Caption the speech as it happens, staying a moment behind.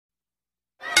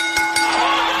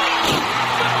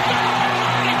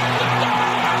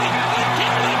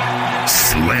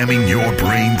jamming your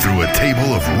brain through a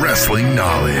table of wrestling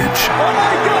knowledge. Oh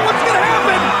my God, what's going to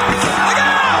happen?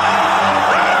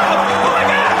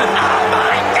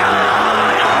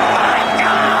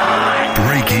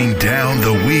 Breaking down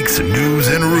the week's news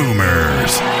and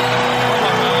rumors.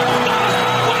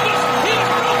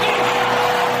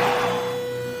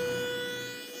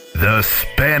 The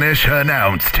Spanish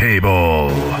Announce Table.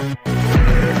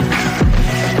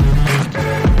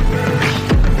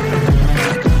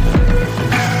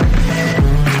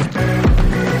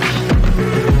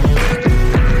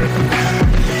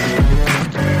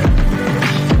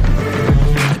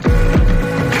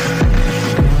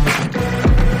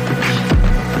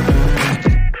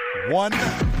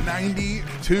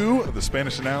 Of the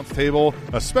Spanish Announce Table,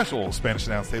 a special Spanish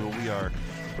Announce Table.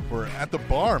 We're at the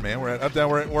bar, man. We're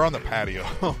on the patio.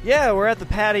 Yeah, we're at the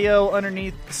patio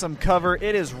underneath some cover.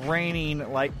 It is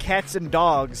raining like cats and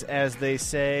dogs, as they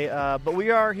say. But we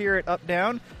are here at Up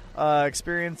Down,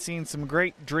 experiencing some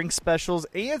great drink specials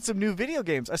and some new video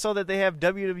games. I saw that they have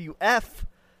WWF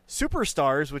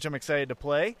Superstars, which I'm excited to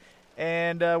play.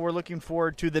 And we're looking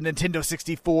forward to the Nintendo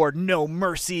 64 No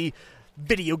Mercy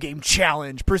video game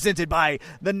challenge presented by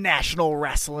the National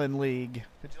Wrestling League.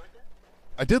 Did you like that?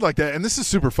 I did like that, and this is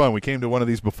super fun. We came to one of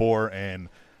these before, and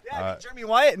Jeremy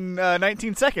Wyatt in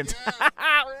 19 seconds. Yeah.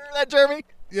 Remember that, Jeremy?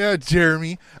 Yeah,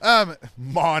 Jeremy,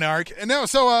 Monarch, and now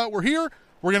we're here.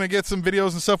 We're gonna get some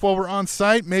videos and stuff while we're on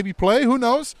site. Maybe play. Who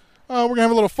knows? We're gonna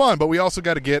have a little fun, but we also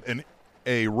got to get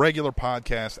a regular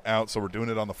podcast out, so we're doing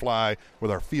it on the fly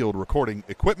with our field recording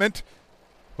equipment.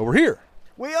 But we're here.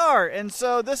 We are, and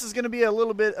so this is going to be a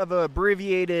little bit of an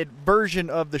abbreviated version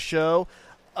of the show.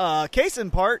 Case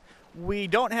in part, we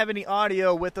don't have any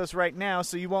audio with us right now,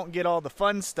 so you won't get all the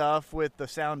fun stuff with the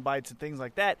sound bites and things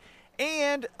like that.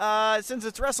 And since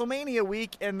it's WrestleMania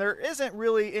week and there isn't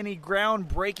really any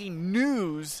groundbreaking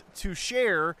news to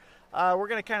share, we're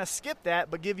going to kind of skip that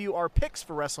but give you our picks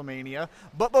for WrestleMania.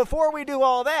 But before we do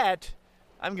all that,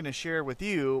 I'm going to share with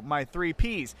you my 3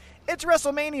 Ps. It's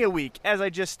WrestleMania week, as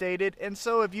I just stated, and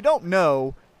so if you don't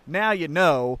know, now you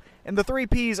know, and the 3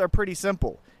 Ps are pretty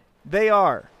simple. They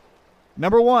are,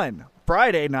 number 1,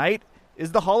 Friday night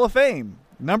is the Hall of Fame.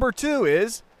 Number 2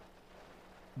 is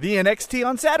the NXT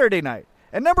on Saturday night.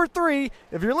 And number 3,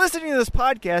 if you're listening to this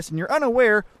podcast and you're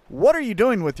unaware, what are you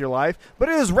doing with your life? But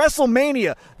it is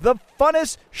WrestleMania, the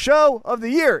funnest show of the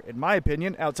year, in my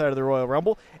opinion, outside of the Royal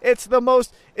Rumble. It's the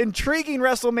most intriguing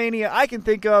WrestleMania I can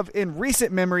think of in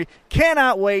recent memory.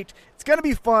 Cannot wait. It's going to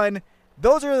be fun.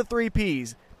 Those are the 3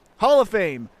 Ps. Hall of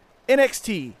Fame,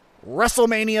 NXT,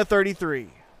 WrestleMania 33.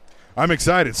 I'm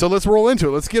excited. So let's roll into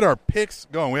it. Let's get our picks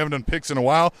going. We haven't done picks in a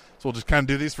while, so we'll just kind of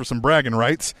do these for some bragging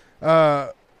rights.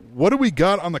 What do we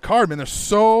got on the card, man? There's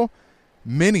so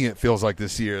many, it feels like,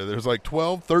 this year. There's like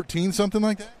 12, 13, something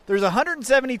like that? There's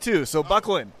 172, so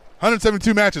buckle in.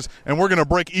 172 matches, and we're going to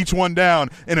break each one down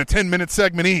in a 10-minute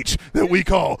segment each that we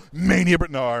call Mania.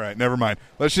 No, all right, never mind.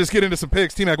 Let's just get into some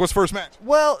picks. T-Mac, what's first match?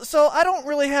 Well, so I don't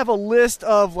really have a list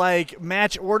of,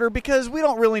 match order because we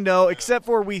don't really know, except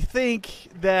for we think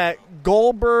that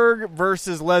Goldberg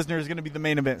versus Lesnar is going to be the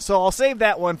main event. So I'll save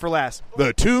that one for last.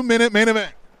 The 2-minute main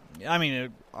event. I mean,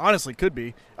 it honestly could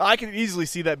be. I could easily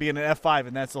see that being an F5,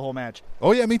 and that's the whole match.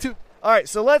 Oh, yeah, me too. All right,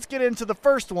 so let's get into the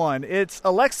first one. It's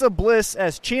Alexa Bliss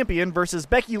as champion versus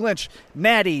Becky Lynch,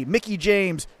 Natty, Mickie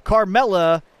James,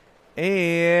 Carmella,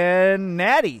 and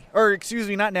Naomi.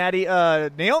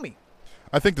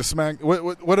 I think the Smack.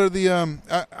 What are the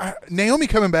Naomi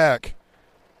coming back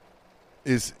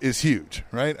is huge,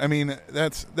 right? I mean,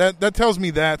 that tells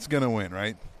me that's gonna win,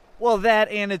 right? Well, that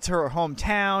and it's her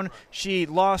hometown. She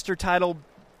lost her title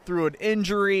through an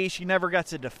injury. She never got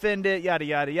to defend it, yada,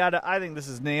 yada, yada. I think this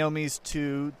is Naomi's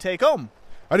to take home.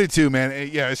 I do too, man.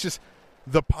 Yeah, it's just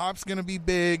the pop's going to be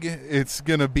big. It's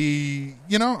going to be,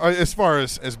 as far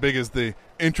as big as the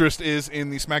interest is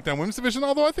in the SmackDown Women's Division,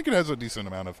 although I think it has a decent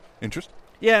amount of interest.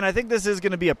 Yeah, and I think this is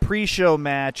going to be a pre-show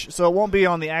match, so it won't be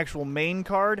on the actual main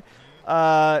card.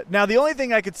 Now, the only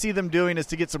thing I could see them doing is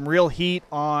to get some real heat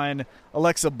on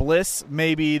Alexa Bliss.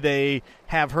 Maybe they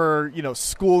have her,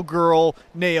 schoolgirl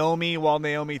Naomi while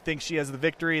Naomi thinks she has the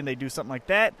victory, and they do something like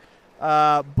that.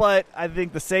 But I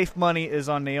think the safe money is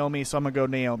on Naomi, so I'm going to go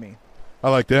Naomi. I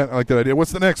like that. I like that idea.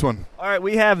 What's the next one? All right,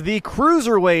 we have the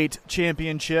Cruiserweight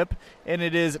Championship, and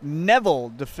it is Neville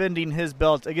defending his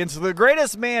belt against the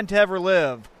greatest man to ever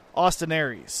live, Austin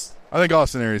Aries. I think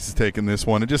Austin Aries is taking this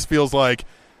one. It just feels like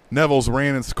Neville's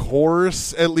ran its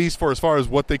course, at least for as far as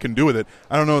what they can do with it.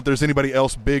 I don't know if there's anybody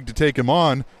else big to take him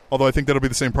on, although I think that'll be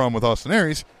the same problem with Austin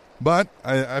Aries. But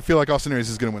I feel like Austin Aries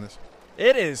is going to win this.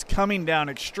 It is coming down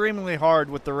extremely hard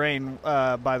with the rain,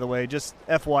 by the way, just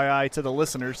FYI to the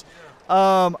listeners.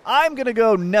 I'm going to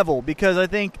go Neville because I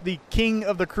think the king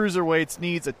of the cruiserweights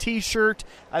needs a T-shirt.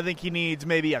 I think he needs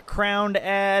maybe a crown to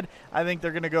add. I think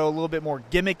they're going to go a little bit more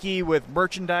gimmicky with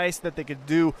merchandise that they could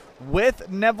do with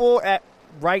Neville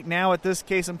right now at this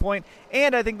case in point.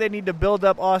 And I think they need to build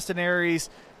up Austin Aries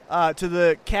to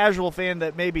the casual fan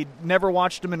that maybe never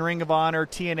watched him in Ring of Honor,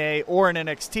 TNA, or in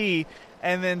NXT.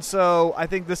 And then so I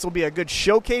think this will be a good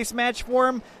showcase match for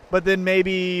him, but then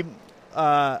maybe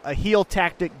a heel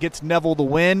tactic gets Neville the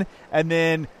win, and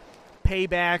then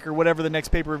Payback or whatever the next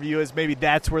pay-per-view is, maybe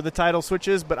that's where the title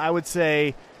switches. But I would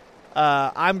say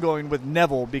I'm going with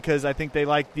Neville because I think they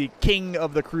like the king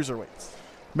of the cruiserweights.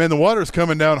 Man, the water's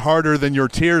coming down harder than your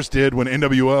tears did when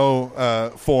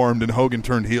NWO formed and Hogan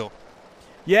turned heel.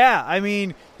 Yeah, I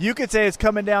mean, you could say it's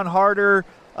coming down harder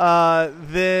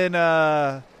than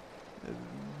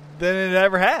it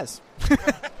ever has.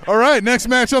 All right, next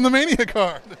match on the Mania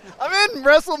card. I'm in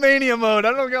WrestleMania mode.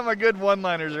 I don't got my good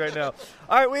one-liners right now.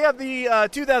 All right, we have the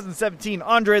 2017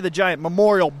 Andre the Giant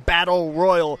Memorial Battle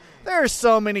Royal. There are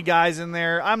so many guys in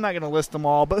there. I'm not going to list them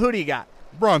all, but who do you got?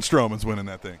 Braun Strowman's winning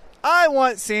that thing. I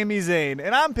want Sami Zayn,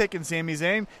 and I'm picking Sami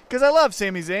Zayn because I love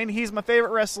Sami Zayn. He's my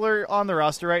favorite wrestler on the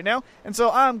roster right now, and so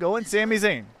I'm going Sami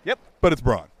Zayn. Yep. But it's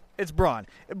Braun. It's Braun.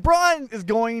 Braun is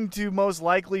going to most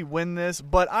likely win this,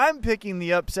 but I'm picking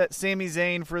the upset Sami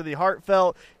Zayn for the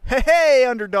heartfelt, hey,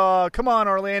 underdog, come on,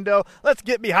 Orlando, let's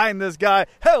get behind this guy,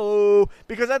 hello,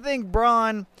 because I think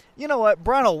Braun, you know what,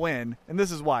 Braun will win, and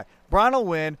this is why. Braun will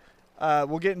win.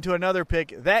 We'll get into another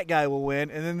pick. That guy will win,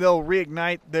 and then they'll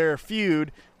reignite their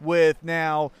feud with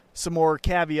now some more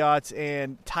caveats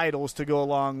and titles to go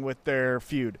along with their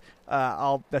feud.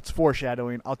 That's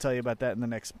foreshadowing. I'll tell you about that in the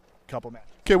next couple matches.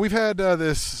 Okay, we've had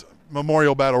this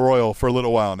Memorial Battle Royal for a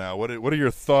little while now. What are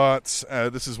your thoughts?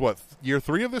 This is what, year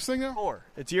 3 of this thing now? 4.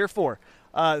 It's year 4.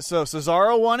 So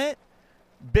Cesaro won it,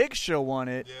 Big Show won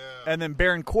it, and then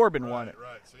Baron Corbin won it.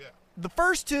 Right, so yeah. The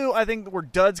first 2, I think, were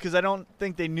duds because I don't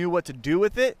think they knew what to do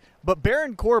with it. But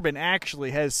Baron Corbin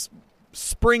actually has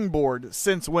springboard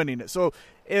since winning it. So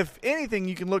if anything,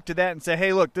 you can look to that and say,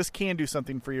 hey, look, this can do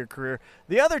something for your career.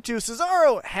 The other 2,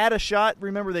 Cesaro had a shot.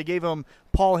 Remember, they gave him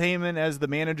Paul Heyman as the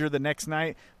manager the next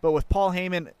night. But with Paul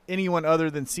Heyman, anyone other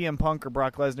than CM Punk or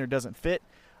Brock Lesnar doesn't fit.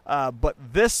 But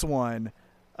this one,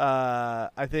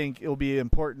 I think it'll be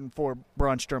important for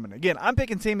Braun Strowman. Again, I'm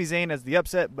picking Sami Zayn as the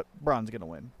upset, but Braun's going to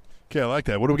win. Okay, I like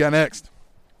that. What do we got next?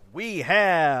 We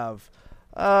have,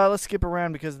 let's skip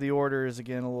around because the order is,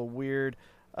 again, a little weird.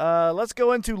 Let's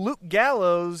go into Luke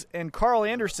Gallows and Carl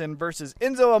Anderson versus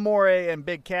Enzo Amore and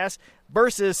Big Cass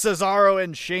versus Cesaro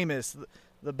and Sheamus.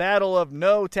 The battle of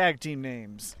no tag team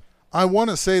names. I want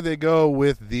to say they go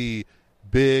with the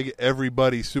big,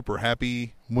 everybody super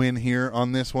happy win here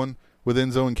on this one with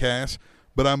Enzo and Cass,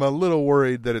 but I'm a little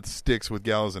worried that it sticks with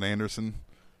Gallows and Anderson.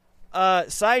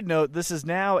 Side note, this is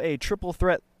now a triple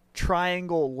threat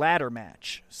triangle ladder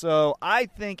match. So I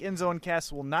think Enzo and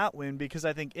Cass will not win because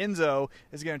I think Enzo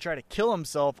is going to try to kill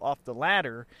himself off the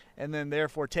ladder and then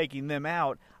therefore taking them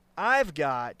out. I've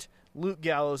got Luke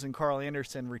Gallows and Carl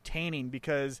Anderson retaining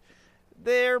because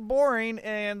they're boring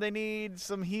and they need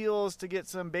some heels to get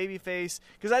some babyface.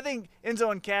 Because I think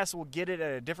Enzo and Cass will get it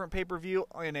at a different pay-per-view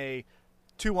in a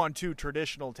 2-on-2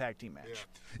 traditional tag team match.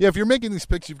 Yeah, if you're making these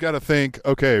picks, you've got to think,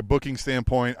 okay, booking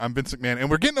standpoint, I'm Vince McMahon. And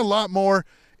we're getting a lot more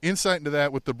insight into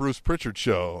that with the Bruce Pritchard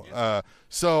show.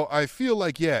 So I feel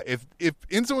like, yeah, if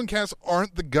Enzo and Cass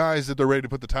aren't the guys that they're ready to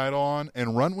put the title on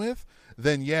and run with,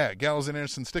 then yeah, Gallows and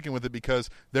Anderson sticking with it because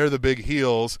they're the big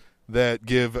heels that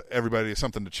give everybody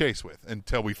something to chase with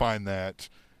until we find that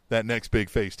next big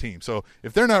face team. So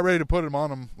if they're not ready to put them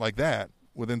on them like that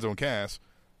with Enzo and Cass,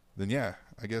 then yeah,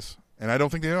 I guess, and I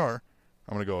don't think they are,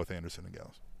 I'm going to go with Anderson and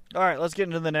Gallows. All right, let's get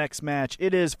into the next match.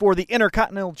 It is for the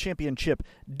Intercontinental Championship.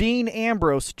 Dean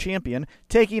Ambrose, champion,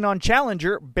 taking on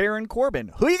challenger Baron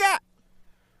Corbin. Who you got?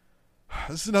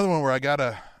 This is another one where I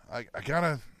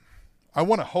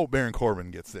want to hope Baron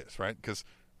Corbin gets this, right? Because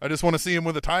I just want to see him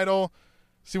with a title,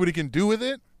 see what he can do with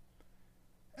it.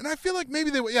 And I feel like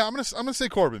maybe I'm gonna say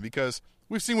Corbin because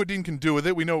we've seen what Dean can do with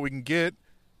it. We know what we can get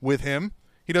with him.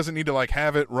 He doesn't need to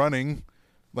have it running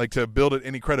to build it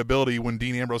any credibility when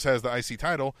Dean Ambrose has the IC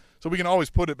title. So we can always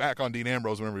put it back on Dean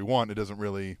Ambrose whenever we want. It doesn't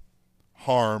really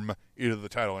harm either the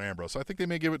title or Ambrose. So I think they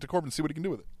may give it to Corbin and see what he can do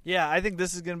with it. Yeah, I think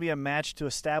this is going to be a match to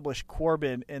establish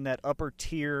Corbin in that upper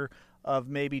tier of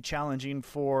maybe challenging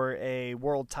for a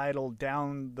world title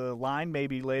down the line,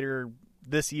 maybe later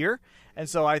this year. And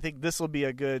so I think this will be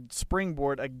a good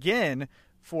springboard again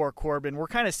for Corbin. We're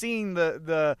kind of seeing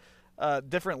the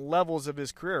different levels of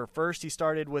his career. First, he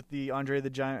started with the Andre the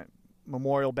Giant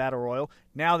Memorial Battle Royal,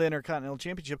 now the Intercontinental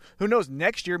Championship. Who knows,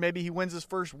 next year maybe he wins his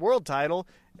first world title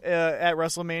at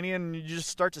WrestleMania, and you just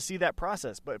start to see that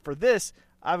process. But for this,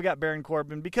 I've got Baron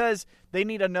Corbin because they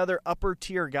need another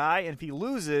upper-tier guy, and if he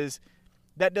loses,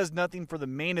 that does nothing for the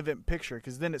main event picture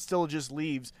because then it still just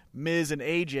leaves Miz and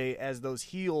AJ as those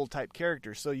heel-type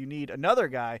characters. So you need another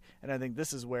guy, and I think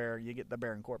this is where you get the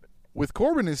Baron Corbin. With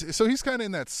Corbin, he's kind of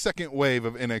in that second wave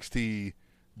of NXT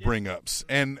bring-ups,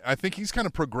 and I think he's kind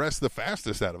of progressed the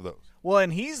fastest out of those. Well,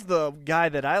 and he's the guy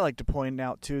that I like to point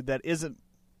out, too, that isn't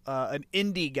an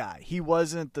indie guy. He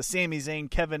wasn't the Sami Zayn,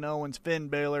 Kevin Owens, Finn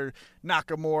Balor,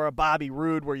 Nakamura, Bobby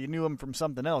Roode, where you knew him from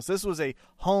something else. This was a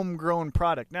homegrown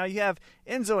product. Now, you have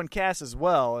Enzo and Cass as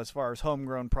well as far as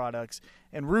homegrown products,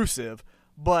 and Rusev,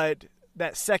 but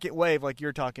that second wave, like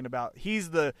you're talking about,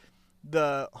 he's the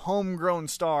homegrown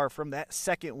star from that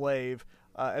second wave,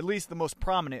 at least the most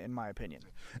prominent in my opinion.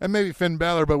 And maybe Finn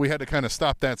Balor, but we had to kind of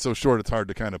stop that so short it's hard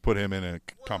to kind of put him in a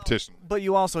competition. But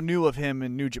you also knew of him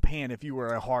in New Japan if you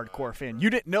were a hardcore fan. You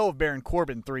didn't know of Baron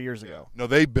Corbin 3 years ago. No,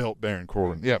 they built Baron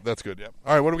Corbin. Yeah, that's good. Yeah.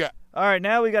 All right, what do we got? All right,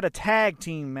 now we got a tag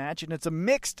team match, and it's a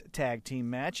mixed tag team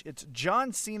match. It's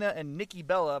John Cena and Nikki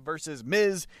Bella versus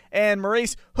Miz and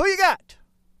Maurice. Who you got?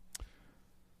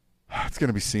 It's going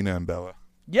to be Cena and Bella.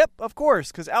 Yep, of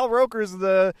course, because Al Roker's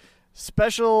the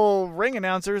special ring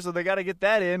announcer, so they got to get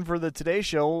that in for the Today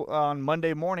Show on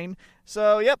Monday morning.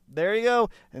 So, yep, there you go.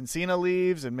 And Cena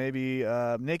leaves, and maybe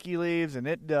Nikki leaves, and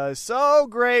it does so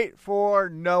great for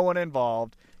no one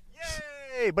involved.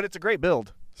 Yay! But it's a great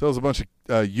build. Sells a bunch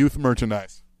of youth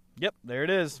merchandise. Yep, there it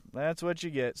is. That's what you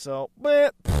get. So,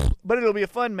 but it'll be a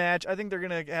fun match. I think they're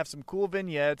going to have some cool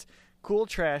vignettes, cool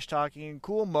trash talking,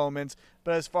 cool moments.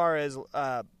 But as far as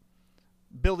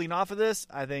building off of this,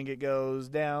 I think it goes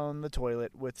down the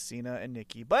toilet with Cena and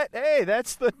Nikki. But, hey,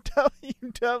 that's the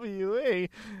WWE.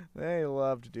 They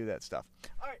love to do that stuff.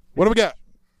 All right. What do we got?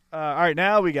 All right,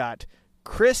 now we got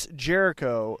Chris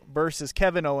Jericho versus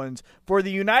Kevin Owens for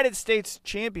the United States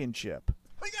Championship.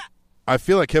 What you got? I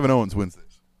feel like Kevin Owens wins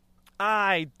this.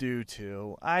 I do,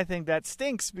 too. I think that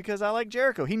stinks because I like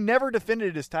Jericho. He never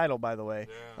defended his title, by the way,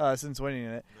 since winning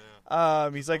it. Yeah.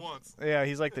 He's like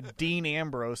the Dean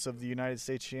Ambrose of the United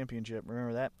States Championship.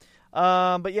 Remember that?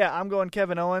 But yeah, I'm going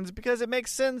Kevin Owens because it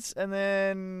makes sense, and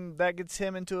then that gets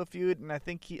him into a feud, and I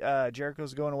think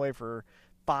Jericho's going away for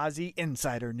Fozzy,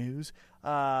 insider news.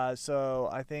 So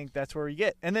I think that's where you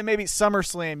get. And then maybe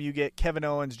SummerSlam, you get Kevin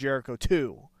Owens, Jericho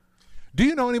 2. Do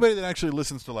you know anybody that actually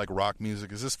listens to like rock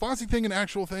music? Is this Fozzy thing an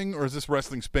actual thing, or is this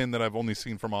wrestling spin that I've only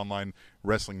seen from online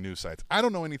wrestling news sites? I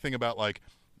don't know anything about like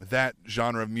that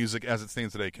genre of music as it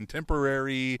stands today.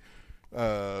 Contemporary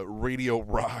radio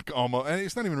rock almost. And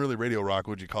it's not even really radio rock,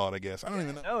 would you call it, I guess. I don't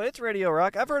even know. No, it's radio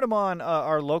rock. I've heard them on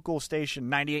our local station,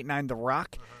 98.9 The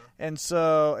Rock. And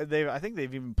so I think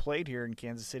they've even played here in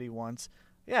Kansas City once.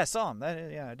 Yeah, I saw them.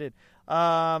 I did.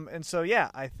 And so, yeah,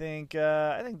 I think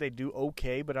they do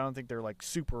okay, but I don't think they're like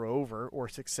super over or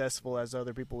successful as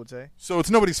other people would say. So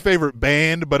it's nobody's favorite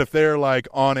band, but if they're like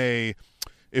on a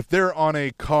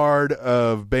card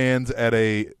of bands at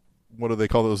a, what do they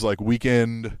call those, like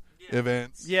weekend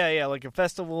events? Yeah, like a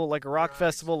festival, like a rock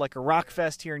festival, like a rock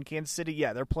fest here in Kansas City.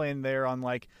 Yeah, they're playing there on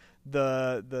like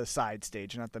the side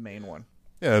stage, not the main one.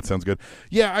 Yeah, that sounds good.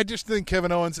 Yeah, I just think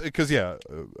Kevin Owens, because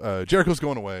Jericho's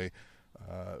going away.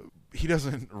 He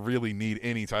doesn't really need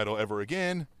any title ever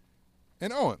again.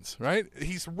 And Owens, right?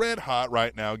 He's red hot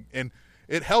right now, and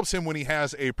it helps him when he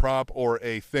has a prop or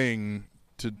a thing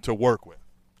to work with.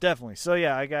 Definitely. So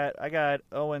yeah, I got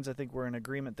Owens. I think we're in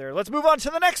agreement there. Let's move on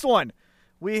to the next one.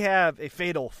 We have a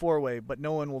fatal 4-way, but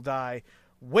no one will die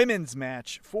women's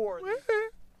match for.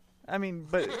 I mean,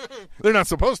 but they're not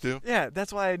supposed to. Yeah,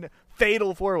 that's why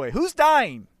fatal 4-way. Who's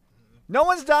dying? No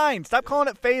one's dying. Stop calling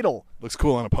it fatal. Looks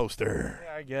cool on a poster.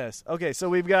 Yeah, I guess. Okay, so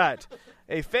we've got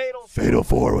a fatal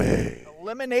 4-way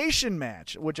elimination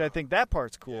match, which I think that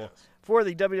part's cool. Yes. For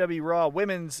the WWE Raw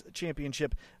Women's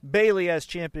Championship, Bayley as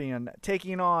champion,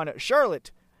 taking on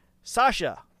Charlotte,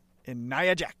 Sasha, and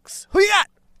Nia Jax. Who you got?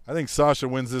 I think Sasha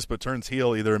wins this but turns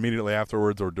heel either immediately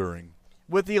afterwards or during.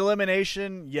 With the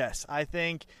elimination, yes. I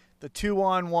think the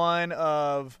 2-on-1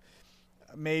 of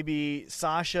maybe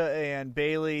Sasha and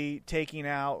Bayley taking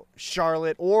out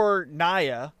Charlotte or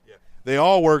Nia. Yeah. They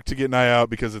all work to get Nia out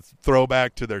because it's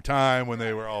throwback to their time when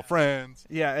they were all friends.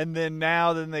 Yeah, and then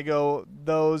they go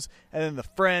those, and then the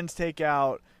friends take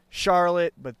out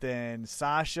Charlotte, but then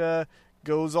Sasha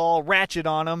goes all ratchet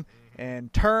on them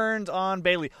and turns on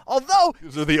Bayley. Although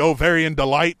gives her the ovarian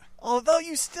delight. Although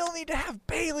you still need to have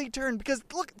Bayley turn because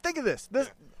look, think of this.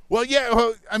 Well, yeah.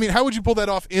 Well, I mean, how would you pull that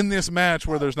off in this match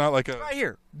where there's not like a Right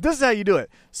here. This is how you do it.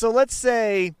 So let's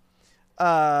say,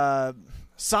 I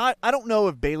don't know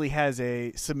if Bayley has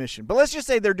a submission, but let's just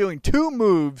say they're doing 2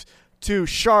 moves to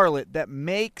Charlotte that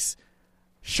makes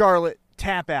Charlotte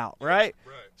tap out, right?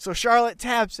 Right. So Charlotte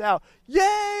taps out.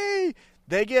 Yay!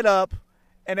 They get up,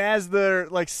 and as they're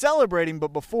like celebrating,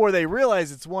 but before they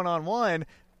realize it's 1-on-1,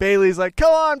 Bayley's like,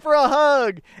 "Come on for a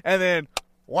hug," and then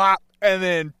whop, and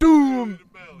then boom,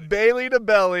 Bayley to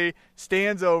belly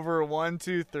stands over 1,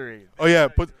 2, 3. Oh yeah,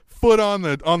 put foot on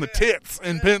the tits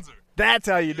and pins her. That's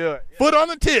how you do it. Foot on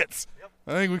the tits.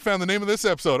 I think we found the name of this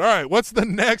episode. All right, what's the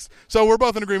next? So we're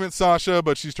both in agreement, Sasha,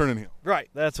 but she's turning heel. Right,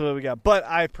 that's what we got. But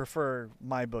I prefer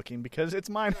my booking because it's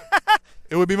mine.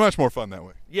 It would be much more fun that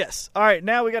way. Yes. All right,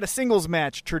 now we got a singles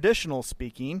match, traditional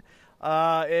speaking.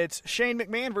 It's Shane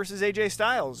McMahon versus AJ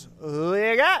Styles. Who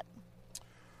you got?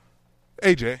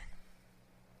 AJ.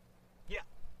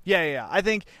 Yeah. I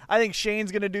think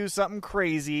Shane's going to do something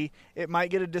crazy. It might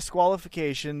get a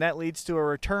disqualification. That leads to a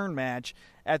return match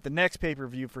at the next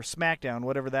pay-per-view for SmackDown,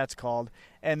 whatever that's called.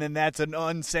 And then that's an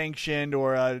unsanctioned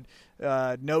or a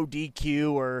no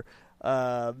DQ or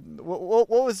what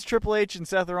was Triple H and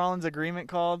Seth Rollins' agreement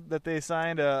called that they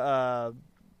signed? A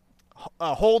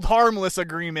hold harmless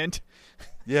agreement.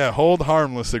 Yeah, hold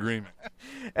harmless agreement.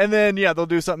 And then, they'll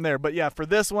do something there. But, for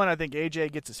this one, I think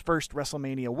AJ gets his first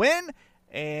WrestleMania win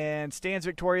and stands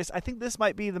victorious. I think this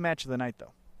might be the match of the night,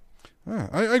 though.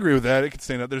 I agree with that. It could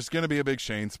stand up. There's going to be a big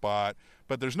Shane spot,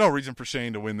 but there's no reason for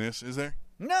Shane to win this, is there?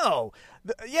 No.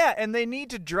 And they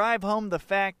need to drive home the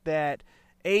fact that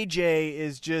AJ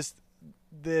is just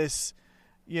this,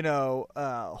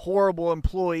 horrible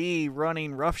employee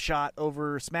running roughshod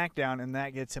over SmackDown, and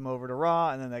that gets him over to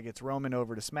Raw, and then that gets Roman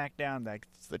over to SmackDown.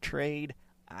 That's the trade.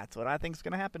 That's what I think is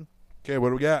going to happen. Okay,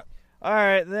 what do we got? All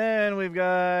right, then we've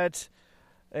got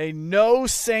a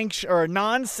non-sanctioned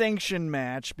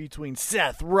match between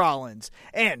Seth Rollins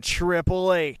and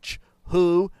Triple H.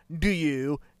 Who do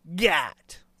you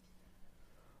got?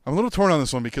 I'm a little torn on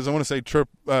this one because I want to say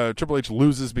Triple H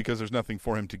loses because there's nothing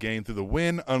for him to gain through the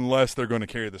win unless they're going to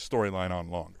carry the storyline on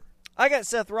longer. I got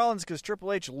Seth Rollins because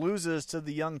Triple H loses to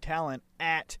the young talent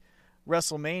at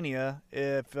WrestleMania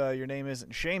if your name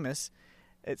isn't Sheamus.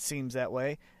 It seems that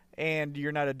way. And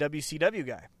you're not a WCW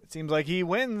guy. It seems like he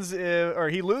wins or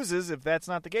he loses if that's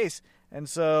not the case. And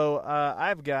so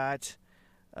I've got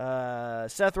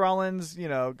Seth Rollins,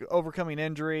 overcoming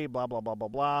injury, blah, blah, blah, blah,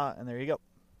 blah. And there you go.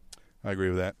 I agree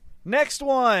with that. Next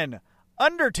one,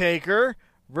 Undertaker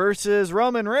versus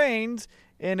Roman Reigns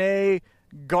in a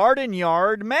garden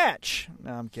yard match.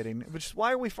 No, I'm kidding.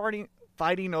 Why are we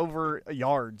fighting over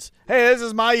yards? Hey, this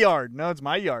is my yard. No, it's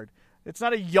my yard. It's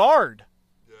not a yard.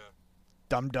 Yeah.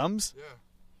 Dum-dums. Yeah.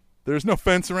 There's no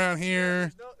fence around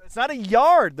here. It's not a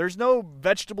yard. There's no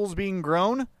vegetables being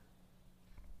grown.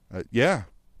 Yeah.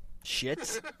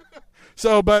 Shit.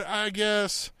 But I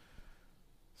guess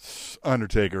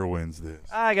Undertaker wins this.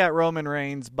 I got Roman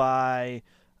Reigns by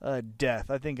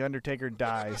death. I think Undertaker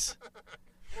dies.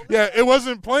 Yeah, it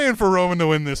wasn't planned for Roman to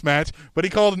win this match, but he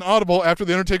called an audible after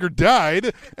the Undertaker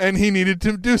died, and he needed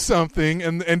to do something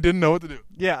and didn't know what to do.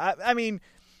 Yeah, I mean,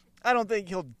 I don't think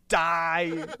he'll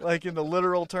die, like in the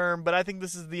literal term, but I think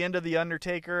this is the end of the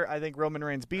Undertaker. I think Roman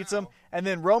Reigns beats him, and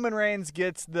then Roman Reigns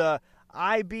gets the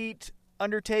I beat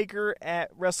Undertaker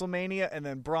at WrestleMania, and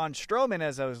then Braun Strowman,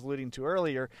 as I was alluding to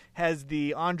earlier, has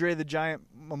the Andre the Giant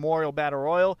Memorial Battle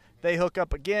Royal. They hook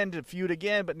up again to feud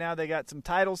again, but now they got some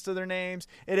titles to their names.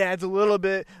 It adds a little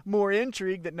bit more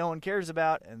intrigue that no one cares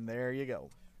about, and there you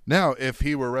go. Now, if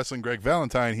he were wrestling Greg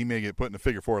Valentine, he may get put in a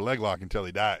figure 4 leg lock until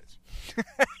he dies.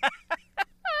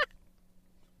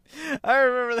 I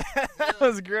remember that. That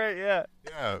was great, yeah.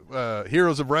 Yeah,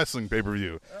 Heroes of Wrestling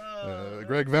pay-per-view.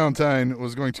 Greg Valentine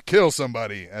was going to kill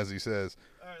somebody, as he says,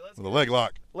 with a leg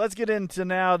lock. Let's get into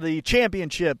now the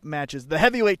championship matches, the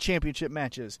heavyweight championship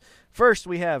matches. First,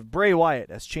 we have Bray Wyatt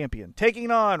as champion,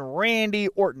 taking on Randy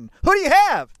Orton. Who do you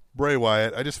have? Bray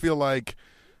Wyatt. I just feel like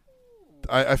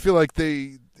I feel like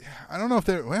they, I don't know if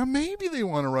they, maybe they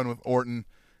want to run with Orton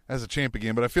as a champ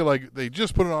again, but I feel like they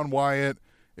just put it on Wyatt.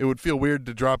 It would feel weird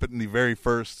to drop it in the very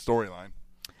first storyline.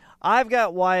 I've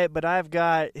got Wyatt, but I've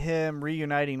got him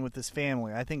reuniting with his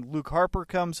family. I think Luke Harper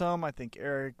comes home. I think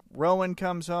Eric Rowan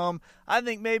comes home. I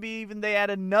think maybe even they add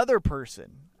another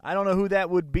person. I don't know who that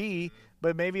would be,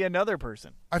 but maybe another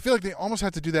person. I feel like they almost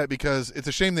have to do that because it's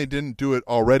a shame they didn't do it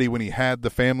already when he had the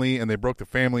family and they broke the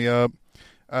family up.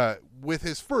 With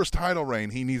his first title reign,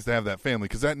 he needs to have that family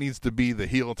because that needs to be the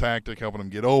heel tactic, helping him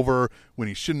get over when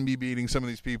he shouldn't be beating some of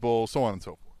these people, so on and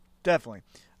so forth. Definitely.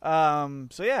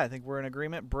 So, yeah, I think we're in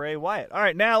agreement. Bray Wyatt. All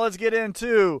right, now let's get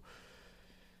into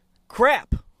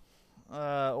crap,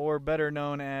 or better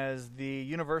known as the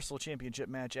Universal Championship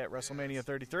match at WrestleMania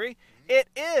 33. It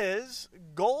is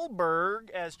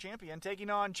Goldberg as champion taking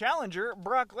on challenger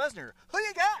Brock Lesnar. Who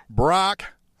you got?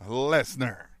 Brock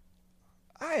Lesnar.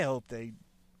 I hope they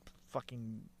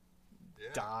fucking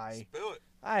die. Spill it.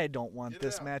 I don't want Get it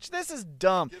this out. match. This is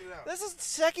dumb. Get it out. This is the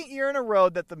second year in a row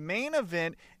that the main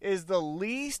event is the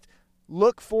least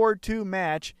look forward to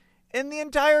match in the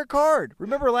entire card.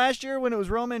 Remember last year when it was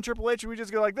Roman and Triple H, we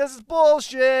just go like, this is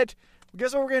bullshit. Well,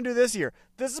 guess what we're going to do this year?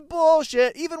 This is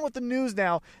bullshit. Even with the news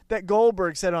now that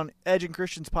Goldberg said on Edge and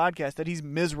Christian's podcast that he's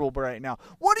miserable right now.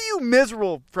 What are you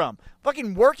miserable from?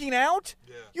 Fucking working out?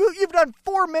 Yeah. You've done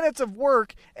 4 minutes of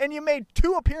work, and you made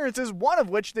 2 appearances, one of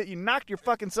which that you knocked your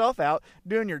fucking self out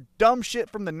doing your dumb shit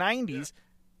from the 90s.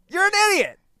 You're an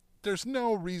idiot. There's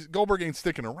no reason. Goldberg ain't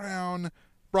sticking around.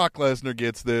 Brock Lesnar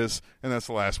gets this, and that's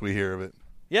the last we hear of it.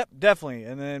 Yep, definitely.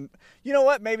 And then, you know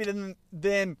what? Maybe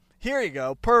then here you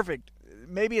go. Perfect.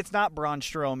 Maybe it's not Braun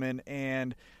Strowman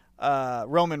and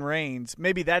Roman Reigns.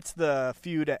 Maybe that's the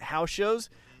feud at house shows,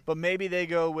 but maybe they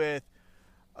go with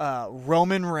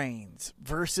Roman Reigns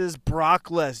versus Brock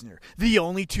Lesnar, the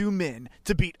only 2 men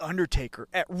to beat Undertaker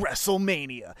at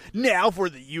WrestleMania, now for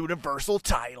the Universal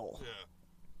title.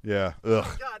 Yeah. Ugh.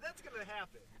 God, that's going to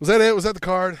happen. Was that it? Was that the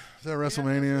card? Was that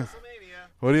WrestleMania?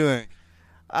 What do you think?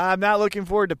 I'm not looking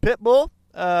forward to Pitbull.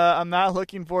 I'm not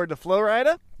looking forward to Flo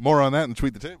Rida. More on that and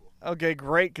tweet the table. Okay,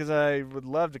 great, because I would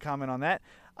love to comment on that.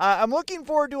 I'm looking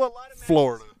forward to a lot of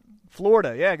matches.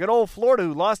 Florida. Yeah, good old Florida,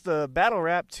 who lost the battle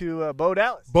rap to Bo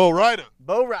Dallas. Bo Ryder.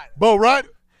 Bo Ryder. Bo Ryder.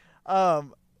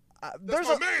 There's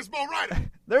That's my man's Bo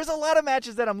Ryder. there's a lot of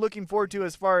matches that I'm looking forward to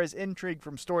as far as intrigue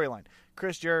from storyline.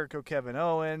 Chris Jericho, Kevin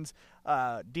Owens,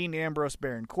 Dean Ambrose,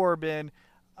 Baron Corbin.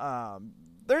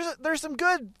 There's some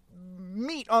good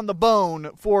meat on the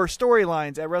bone for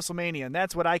storylines at WrestleMania, and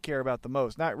that's what I care about the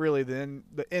most. Not really the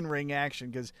in-ring action,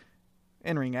 because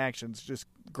in-ring action's just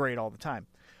great all the time.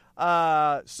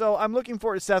 So I'm looking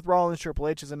forward to Seth Rollins. Triple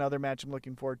H is another match I'm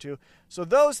looking forward to. So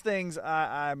those things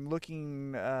I'm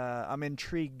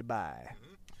intrigued by.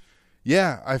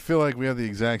 Yeah, I feel like we have the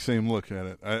exact same look at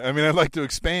it. I mean, I'd like to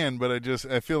expand, but I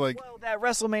feel like Well, that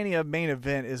WrestleMania main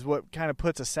event is what kind of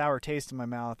puts a sour taste in my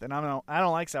mouth, and I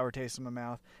don't like sour taste in my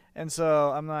mouth, and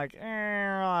so I'm like,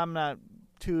 I'm not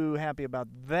too happy about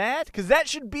that, because that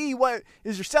should be what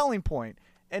is your selling point,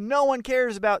 and no one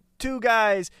cares about 2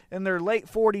 guys in their late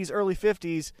 40s, early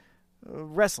 50s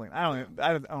wrestling. I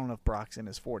don't know if Brock's in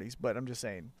his 40s, but I'm just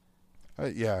saying.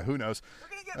 yeah, who knows?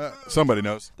 Somebody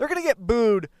knows. They're gonna get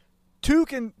booed two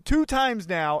times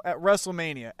now at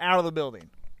WrestleMania out of the building.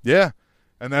 Yeah,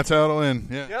 and that's how it'll end.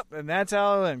 Yeah. Yep, and that's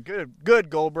how it'll end. Good,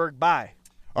 Goldberg. Bye.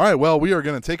 All right, well, we are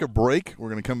going to take a break. We're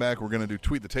going to come back. We're going to do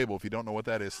Tweet the Table. If you don't know what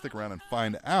that is, stick around and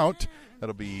find out.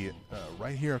 That'll be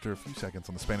right here after a few seconds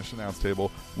on the Spanish Announce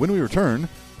Table when we return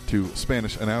to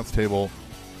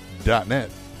SpanishAnnounceTable.net.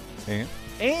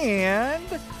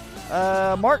 And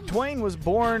Mark Twain was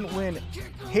born when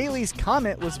Halley's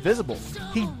Comet was visible.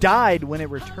 He died when it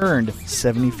returned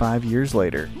 75 years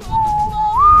later.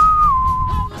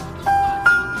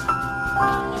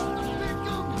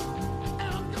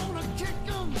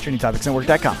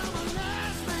 TrinityTopicsNetwork.com.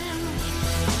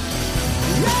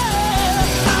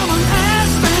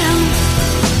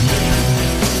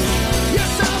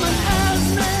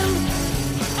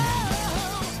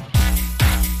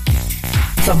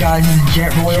 What's up, guys? This is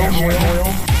Jet Royal,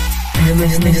 and you're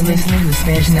listening to the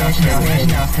Spanish Announce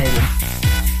Table.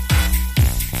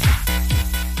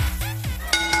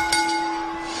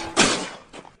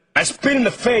 I spit in the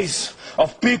face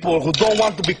of people who don't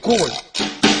want to be cool.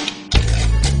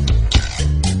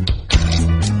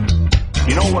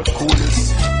 You know what cool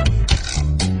is?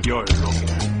 You're looking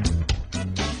at.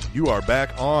 you are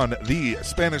back on the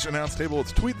Spanish Announce Table.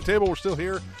 It's Tweet the Table. We're still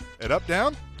here at Up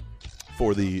Down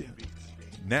for the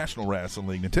National Wrestling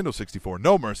League Nintendo 64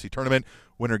 No Mercy Tournament.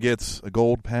 Winner gets a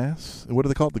gold pass. What do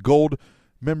they call it? The gold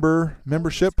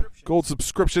membership? Gold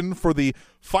subscription for the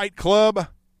Fight Club.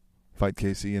 Fight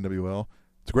KC, NWL.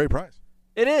 It's a great prize.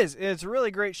 It is. It's a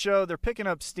really great show. They're picking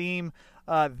up steam.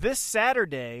 This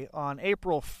Saturday on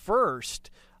April 1st,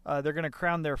 they're going to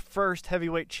crown their first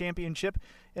heavyweight championship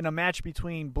in a match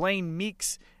between Blaine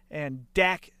Meeks and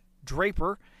Dak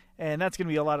Draper, and that's going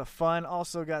to be a lot of fun.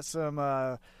 Also got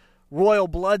some Royal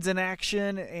Bloods in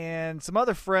action and some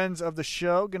other friends of the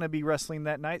show going to be wrestling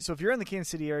that night. So if you're in the Kansas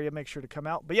City area, make sure to come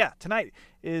out. But yeah, tonight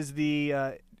is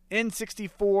the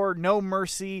N64 No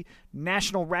Mercy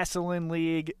National Wrestling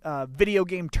League video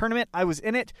game tournament. I was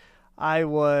in it. I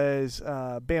was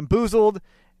bamboozled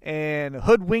and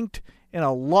hoodwinked in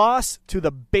a loss to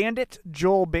the Bandit,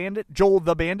 Joel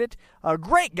the Bandit. A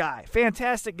great guy,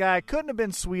 fantastic guy. Couldn't have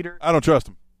been sweeter. I don't trust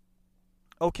him.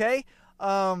 Okay.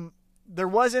 There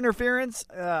was interference.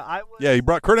 He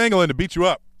brought Kurt Angle in to beat you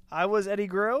up. I was Eddie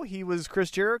Guerrero. He was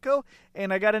Chris Jericho.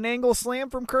 And I got an angle slam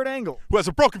from Kurt Angle. Who has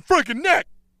a broken freaking neck.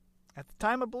 At the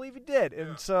time, I believe he did.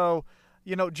 And so,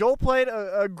 Joel played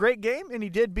a great game, and he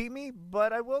did beat me,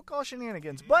 but I will call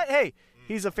shenanigans. But, hey,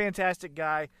 he's a fantastic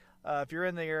guy. If you're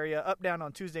in the area, Up Down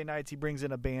on Tuesday nights, he brings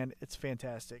in a band. It's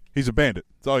fantastic. He's a bandit.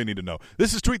 That's all you need to know.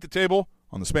 This is Tweet the Table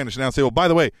on the Spanish Announce Table. By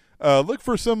the way, look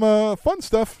for some fun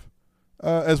stuff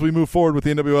as we move forward with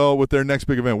the NWL with their next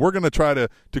big event. We're going to try to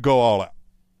go all out.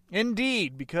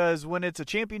 Indeed, because when it's a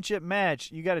championship match,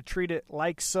 you got to treat it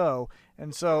like so.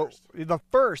 And so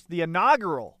the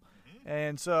inaugural.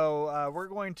 And so we're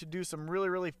going to do some really,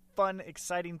 really fun,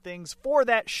 exciting things for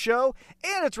that show.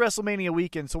 And it's WrestleMania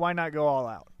weekend, so why not go all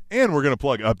out? And we're going to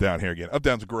plug Up Down here again. Up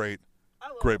Down's great.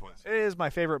 Great place. It is my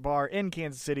favorite bar in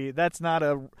Kansas City. That's not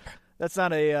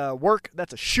a work.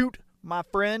 That's a shoot, my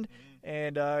friend.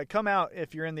 And come out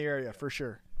if you're in the area for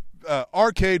sure.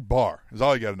 Arcade bar is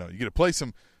all you got to know. You get to play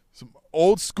some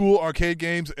old school arcade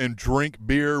games and drink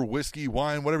beer, whiskey,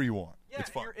 wine, whatever you want. Yeah, it's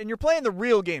fun. You're playing the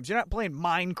real games. You're not playing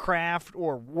Minecraft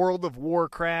or World of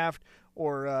Warcraft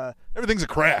or everything's a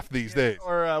craft these days.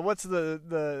 Or what's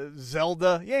the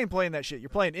Zelda? You ain't playing that shit. You're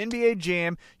playing NBA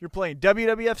Jam. You're playing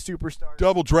WWF Superstars.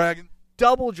 Double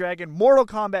Dragon, Mortal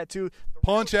Kombat 2,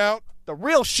 Punch Out, the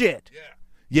real shit.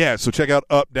 Yeah. So check out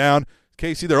Up Down.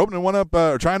 Casey, they're opening one up,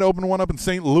 or trying to open one up in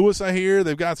St. Louis, I hear.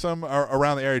 They've got some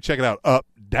around the area. Check it out, Up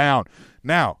Down.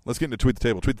 Now, let's get into Tweet the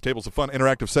Table. Tweet the Table is a fun,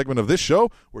 interactive segment of this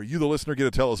show where you, the listener, get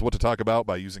to tell us what to talk about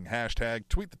by using hashtag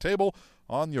Tweet the Table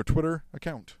on your Twitter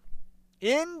account.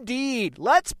 Indeed.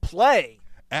 Let's play.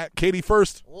 At Katie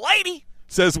First Lady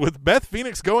says, with Beth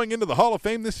Phoenix going into the Hall of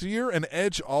Fame this year and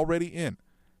Edge already in,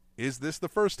 is this the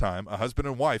first time a husband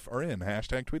and wife are in?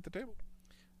 Hashtag Tweet the Table.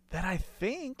 That I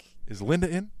think. Is Linda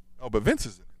in? Oh, but Vince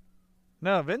is in.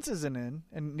 No, Vince isn't in,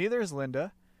 and neither is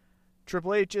Linda.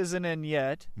 Triple H isn't in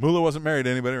yet. Moolah wasn't married to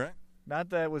anybody, right?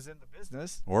 Not that it was in the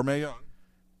business. Or Mae Young.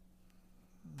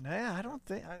 Nah, I don't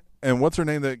think. And what's her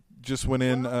name that just went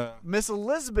in? Miss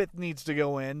Elizabeth needs to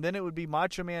go in. Then it would be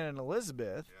Macho Man and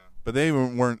Elizabeth. Yeah. But they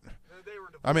weren't.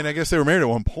 I mean, I guess they were married at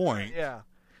one point. Yeah.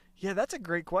 Yeah, that's a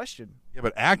great question. Yeah,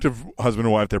 but active husband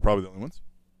and wife, they're probably the only ones.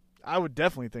 I would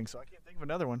definitely think so. I can't think of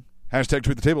another one. Hashtag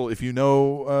Tweet the Table if you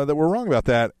know that we're wrong about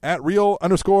that. At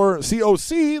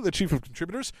real_COC, the chief of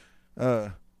contributors.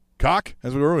 Cock,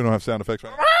 as we were. We don't have sound effects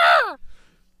right now.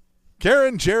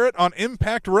 Karen Jarrett on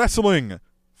Impact Wrestling.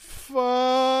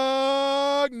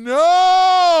 Fuck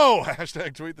no!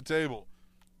 Hashtag Tweet the Table.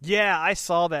 Yeah, I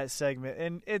saw that segment.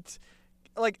 And it's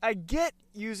like, I get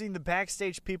using the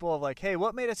backstage people of like, hey,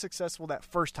 what made us successful that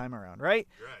first time around, right?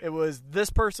 It was this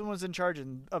person was in charge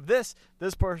of this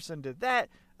person did that.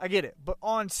 I get it. But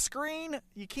on screen,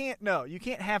 you can't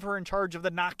have her in charge of the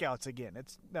knockouts again.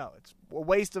 It's a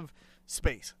waste of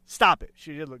space. Stop it.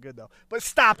 She did look good, though. But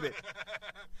stop it.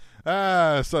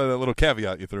 So that little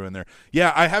caveat you threw in there.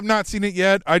 Yeah, I have not seen it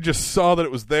yet. I just saw that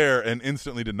it was there and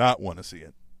instantly did not want to see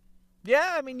it.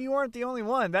 Yeah, I mean, you aren't the only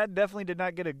one. That definitely did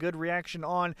not get a good reaction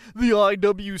on the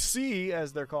IWC,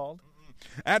 as they're called.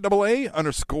 At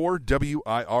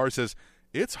AA_WIR says,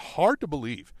 it's hard to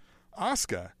believe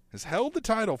Asuka has held the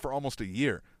title for almost a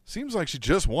year. Seems like she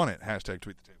just won it. Hashtag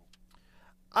Tweet the Table.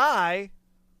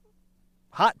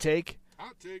 Hot take,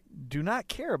 do not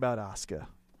care about Asuka.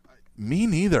 Me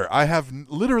neither. I have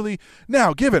literally,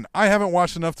 now given I haven't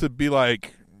watched enough to be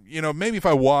like, maybe if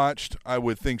I watched, I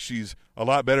would think she's a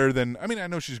lot better than, I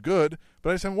know she's good, but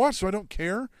I just haven't watched, so I don't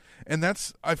care. And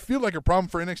I feel like a problem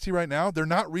for NXT right now. They're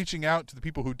not reaching out to the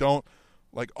people who don't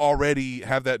already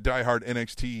have that diehard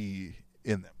NXT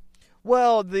in them.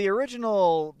 Well, the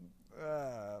original,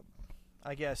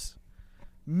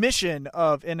 mission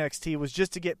of NXT was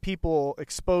just to get people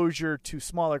exposure to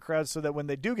smaller crowds so that when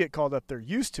they do get called up, they're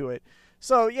used to it.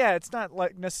 So, yeah, it's not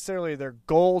like necessarily their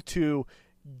goal to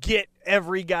get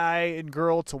every guy and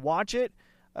girl to watch it.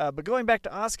 But going back to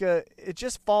Asuka, it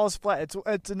just falls flat.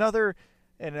 It's another,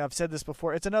 and I've said this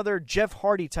before, it's another Jeff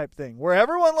Hardy type thing where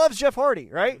everyone loves Jeff Hardy,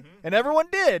 right? Mm-hmm. And everyone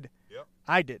did. Yep.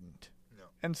 I didn't.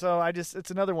 And so it's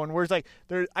another one where it's like,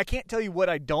 I can't tell you what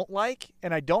I don't like,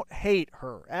 and I don't hate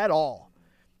her at all.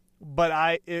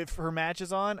 But if her match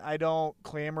is on, I don't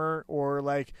clamor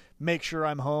or make sure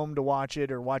I'm home to watch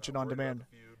it or watch it on demand.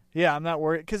 Yeah, I'm not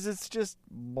worried because it's just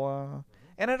blah.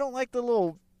 And I don't like the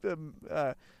little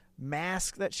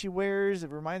mask that she wears.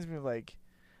 It reminds me of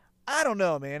I don't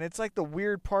know, man. It's like the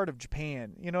weird part of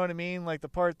Japan. You know what I mean? Like the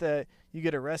part that you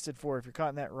get arrested for if you're caught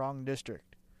in that wrong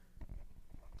district.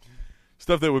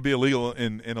 Stuff that would be illegal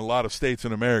in a lot of states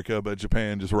in America, but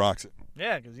Japan just rocks it.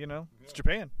 Yeah, because, it's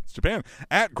Japan. It's Japan.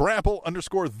 At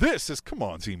grapple_this says, come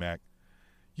on, C-Mac.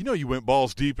 You know you went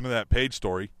balls deep into that Page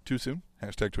story. Too soon?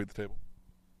 Hashtag tweet the table.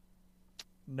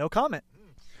 No comment.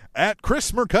 At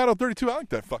Chris Mercado 32, I like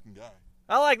that fucking guy.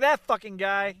 I like that fucking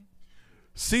guy.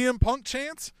 CM Punk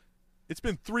chance? It's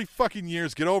been 3 fucking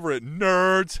years. Get over it,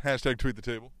 nerds. Hashtag tweet the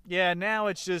table. Yeah, now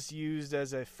it's just used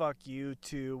as a fuck you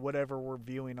to whatever we're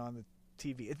viewing on the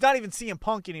TV. It's not even CM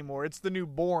Punk anymore. It's the new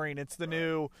boring. It's the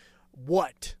new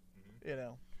what,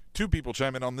 2 people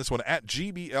chime in on this one. At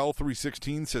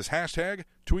GBL316 says, hashtag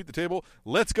tweet the table.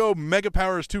 Let's go Mega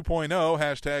Powers 2.0.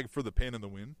 Hashtag for the pin and the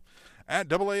win. At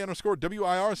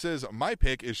AA_WIR says, my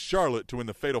pick is Charlotte to win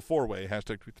the Fatal 4-Way.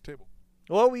 Hashtag tweet the table.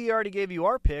 Well, we already gave you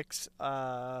our picks.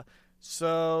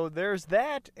 So there's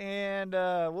that. And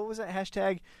what was that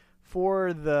hashtag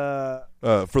for the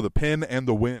pin and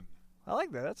the win. I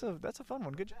like that. That's a fun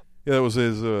one. Good job. Yeah, that was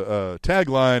his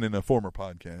tagline in a former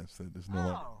podcast that is no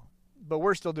longer. But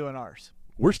we're still doing ours.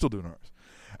 We're still doing ours.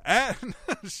 And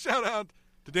shout out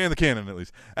to Dan the Cannon, at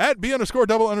least. At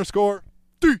B_double_D.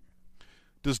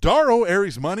 Does Dar owe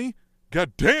Aries money?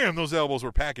 God damn, those elbows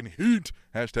were packing heat.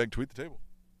 Hashtag tweet the table.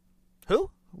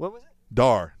 Who? What was it?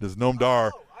 Dar. Does Noam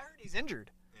Dar. Oh, I heard he's injured.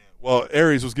 Well,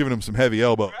 Aries was giving him some heavy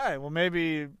elbows. All right. Well,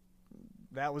 maybe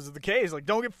that was the case. Like,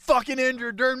 don't get fucking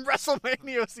injured during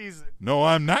WrestleMania season. No,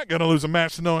 I'm not going to lose a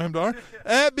match to Noam Dar.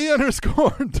 At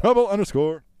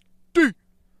B_double_D.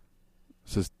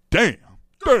 Says, damn.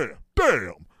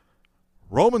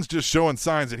 Roman's just showing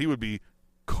signs that he would be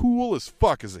cool as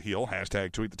fuck as a heel.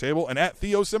 Hashtag tweet the table. And at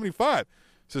Theo75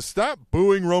 says, stop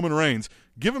booing Roman Reigns.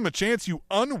 Give him a chance, you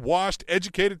unwashed,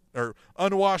 uneducated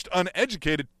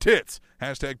tits.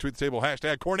 Hashtag tweet the table.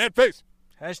 Hashtag cornet face.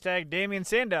 Hashtag Damian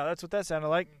Sandow. That's what that sounded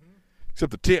like.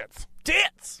 Except the tits.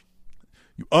 Tits!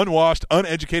 You unwashed,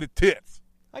 uneducated tits.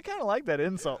 I kind of like that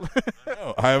insult.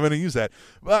 No, I'm going to use that.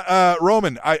 But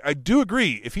Roman, I do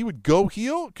agree. If he would go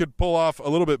heel, could pull off a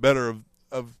little bit better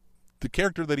of the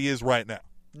character that he is right now.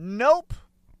 Nope.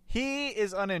 He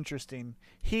is uninteresting.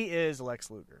 He is Lex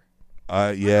Luger.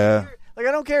 Yeah. Like,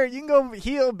 I don't care. You can go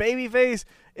heel, babyface,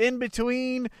 in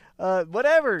between,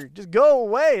 whatever. Just go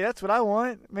away. That's what I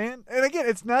want, man. And again,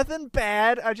 it's nothing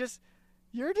bad.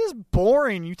 You're just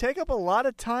boring. You take up a lot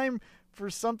of time for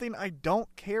something I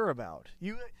don't care about.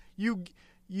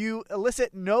 You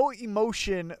elicit no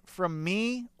emotion from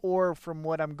me or from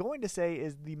what I'm going to say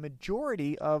is the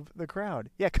majority of the crowd.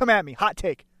 Yeah, come at me. Hot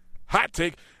take. Hot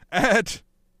take at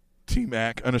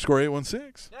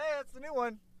TMac_816. Yeah, that's the new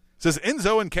one. Says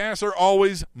Enzo and Cass are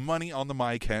always money on the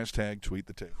mic. Hashtag tweet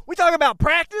the table. We talking about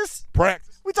practice?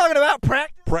 Practice. We talking about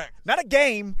practice? Practice. Not a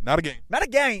game. Not a game. Not a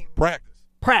game. Practice.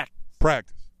 Practice.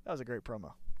 Practice. That was a great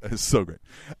promo. It's so great.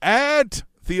 At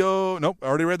Theo, nope, I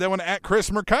already read that one. At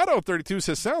Chris Mercado 32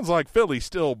 says, sounds like Philly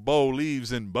still Bo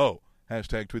leaves in Bo.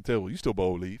 Hashtag tweet the table. You still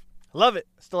Bo leave. Love it.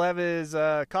 Still have his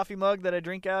coffee mug that I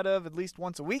drink out of at least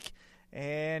once a week,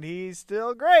 and he's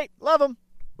still great. Love him.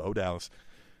 Bo Dallas.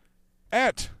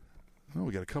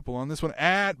 We got a couple on this one.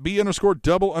 At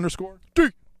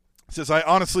B_double_D. Says, I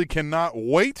honestly cannot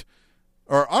wait,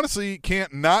 or honestly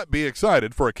can't not be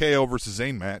excited for a KO versus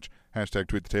Zayn match. Hashtag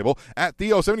tweet the table. At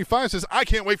Theo75 says, I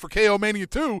can't wait for KO Mania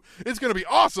 2. It's going to be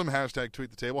awesome. Hashtag tweet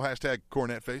the table. Hashtag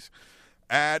cornet face.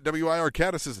 At WIR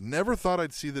Cata says, never thought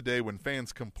I'd see the day when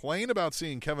fans complain about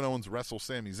seeing Kevin Owens wrestle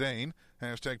Sami Zayn.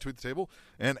 Hashtag tweet the table.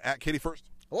 And at Katie First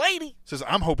Lady says,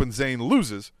 I'm hoping Zayn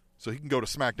loses so he can go to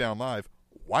SmackDown Live.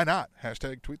 Why not?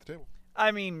 Hashtag tweet the table.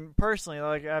 I mean, personally,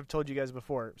 like I've told you guys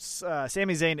before,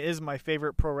 Sami Zayn is my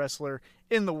favorite pro wrestler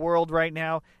in the world right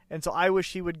now, and so I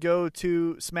wish he would go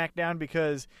to SmackDown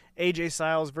because AJ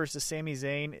Styles versus Sami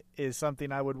Zayn is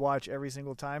something I would watch every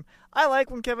single time. I like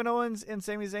when Kevin Owens and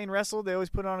Sami Zayn wrestle. They always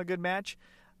put on a good match.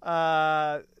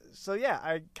 So, yeah,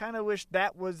 I kind of wish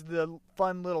that was the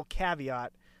fun little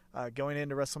caveat going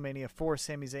into WrestleMania for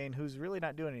Sami Zayn, who's really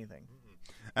not doing anything.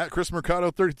 At Chris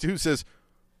Mercado 32 says,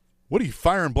 what are you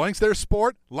firing blanks there,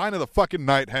 sport? Line of the fucking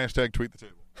night. Hashtag tweet the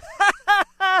table.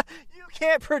 You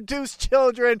can't produce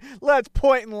children. Let's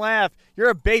point and laugh. You're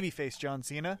a babyface, John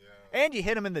Cena. Yeah. And you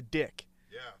hit him in the dick.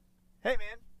 Yeah. Hey,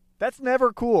 man. That's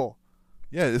never cool.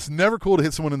 Yeah, it's never cool to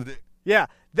hit someone in the dick. Yeah.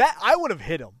 That I would have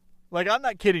hit him. Like, I'm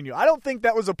not kidding you. I don't think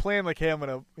that was a plan like, hey, I'm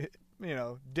going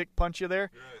to, dick punch you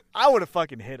there. Right. I would have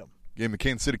fucking hit him. Gave him a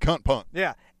Kansas City cunt punch.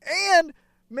 Yeah. And,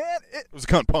 man. It was a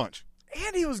cunt punch.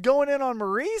 And he was going in on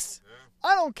Maurice.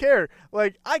 Yeah. I don't care.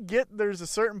 Like, I get there's a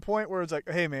certain point where it's like,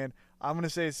 hey, man, I'm going to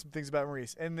say some things about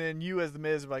Maurice. And then you as the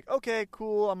Miz are like, okay,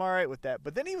 cool, I'm all right with that.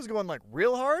 But then he was going like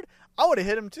real hard. I would have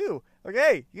hit him too. Like,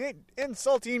 hey, you ain't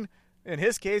insulting, in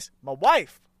his case, my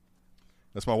wife.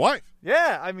 That's my wife.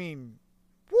 Yeah, I mean,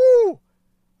 woo.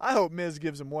 I hope Miz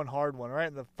gives him one hard one right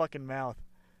in the fucking mouth.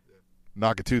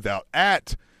 Knock a tooth out.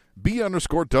 At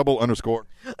B_double_.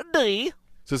 D.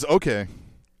 Says, okay,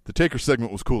 the Taker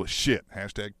segment was cool as shit.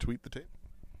 Hashtag tweet the tape.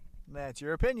 That's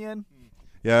your opinion.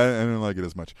 Yeah, I didn't like it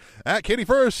as much. At Katie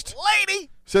First. Lady.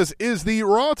 Says, is the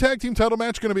Raw Tag Team title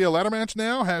match going to be a ladder match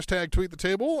now? Hashtag tweet the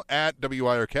table. At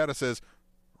WI Arcata says,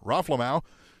 Rafflamau.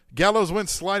 Gallows went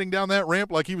sliding down that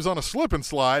ramp like he was on a slip and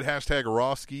slide. Hashtag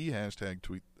Raw Ski. Hashtag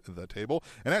tweet the table.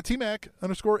 And at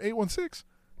TMAC_816.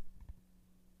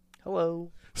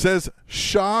 Hello. Says,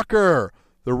 shocker.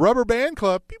 The Rubber Band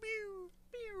Club. Pew, pew.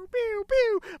 Pew, pew,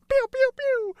 pew, pew, pew, pew,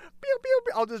 pew, pew,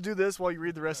 pew. I'll just do this while you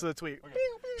read the rest of the tweet. Pew,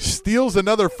 pew. Steals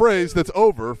another phrase that's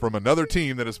over from another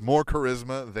team that has more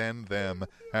charisma than them.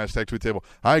 Hashtag tweet table.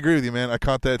 I agree with you, man. I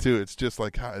caught that too. It's just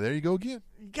like, hi, there you go again.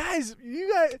 Guys, you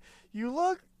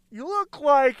look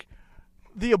like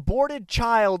the aborted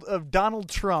child of Donald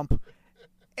Trump,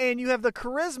 and you have the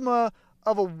charisma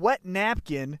of a wet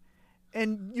napkin,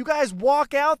 and you guys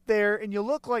walk out there and you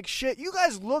look like shit. You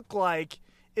guys look like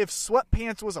if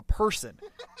Sweatpants was a person.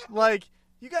 Like,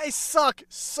 you guys suck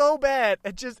so bad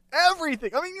at just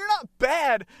everything. I mean, you're not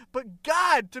bad, but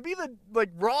God, to be the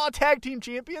Raw Tag Team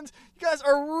Champions, you guys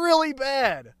are really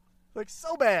bad. Like,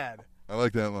 so bad. I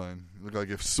like that line. You look like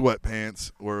if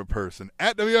Sweatpants were a person.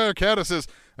 At WI Arcata says,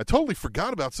 I totally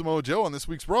forgot about Samoa Joe on this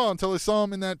week's Raw until I saw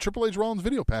him in that Triple H Rollins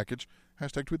video package.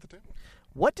 Hashtag tweet the table.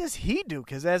 What does he do?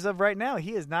 Because as of right now,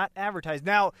 he is not advertised.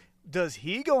 Now, does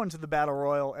he go into the Battle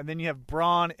Royal and then you have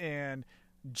Braun and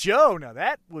Joe? Now,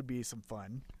 that would be some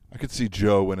fun. I could see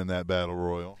Joe winning that Battle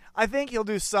Royal. I think he'll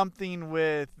do something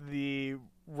with the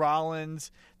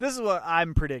Rollins. This is what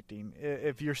I'm predicting.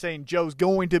 If you're saying Joe's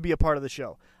going to be a part of the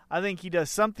show, I think he does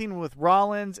something with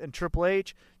Rollins and Triple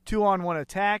H, 2-on-1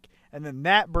 attack, and then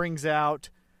that brings out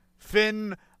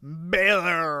Finn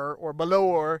Balor or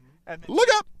Balor. And then, Look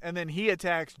up! And then he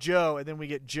attacks Joe, and then we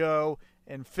get Joe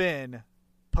and Finn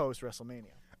post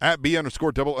WrestleMania. At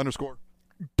B_double_.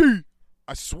 D.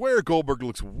 I swear Goldberg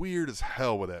looks weird as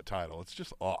hell with that title. It's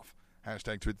just off.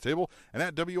 Hashtag tweet the table. And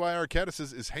at WI Arcata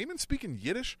says, is Heyman speaking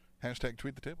Yiddish? Hashtag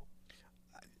tweet the table.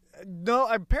 No,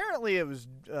 apparently it was,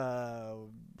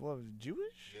 what was it,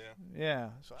 Jewish? Yeah.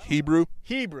 So Hebrew.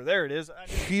 Hebrew, there it is.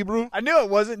 Hebrew. I knew it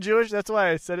wasn't Jewish. That's why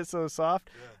I said it so soft.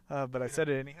 But I said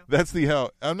it anyhow. That's the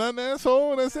how. I'm not an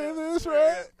asshole when I say this,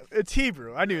 right? It's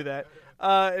Hebrew. I knew that.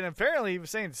 And apparently he was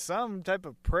saying some type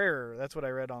of prayer. That's what I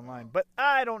read online. But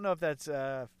I don't know if that's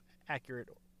accurate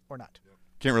or not.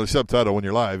 Can't really subtitle when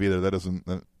you're live either. That doesn't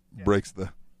breaks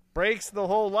the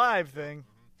whole live thing.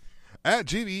 At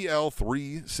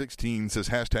GVL316 says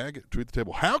hashtag tweet the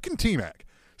table. How can T-Mac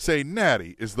say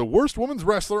Natty is the worst women's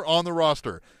wrestler on the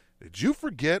roster? Did you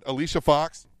forget Alicia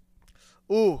Fox?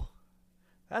 Ooh,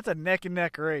 that's a neck and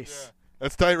neck race. Yeah.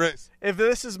 That's a tight race. If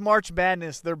this is March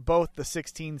Madness, they're both the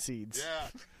 16 seeds. Yeah.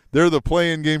 They're the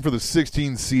play-in game for the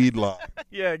 16 seed line.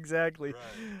 Yeah, exactly.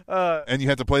 Right. And you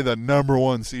have to play the number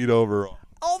 1 seed overall.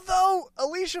 Although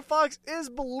Alicia Fox is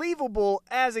believable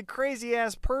as a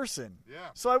crazy-ass person. Yeah.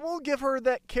 So I will give her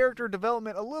that character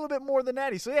development a little bit more than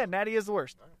Natty. So, yeah, Natty is the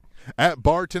worst. At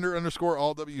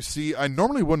bartender_allwc, I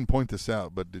normally wouldn't point this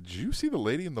out, but did you see the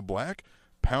lady in the black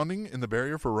pounding in the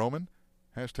barrier for Roman?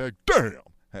 Hashtag damn.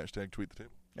 Hashtag tweet the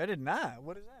table. I did not.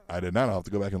 What is that? I did not. I'll have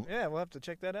to go back and Yeah, we'll have to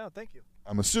check that out. Thank you.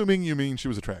 I'm assuming you mean she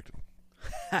was attractive.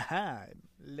 Haha,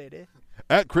 lady.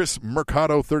 At Chris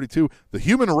Mercado 32, the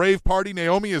human rave party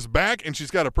Naomi is back and she's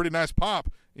got a pretty nice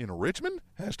pop in Richmond.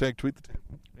 Hashtag tweet the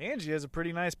table. And she has a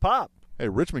pretty nice pop. Hey,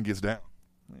 Richmond gets down.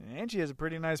 And she has a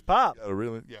pretty nice pop.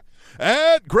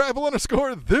 At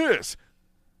Gravel_this.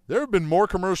 There have been more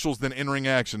commercials than in-ring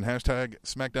action. Hashtag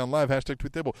SmackDown Live. Hashtag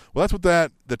tweet the table. Well, that's what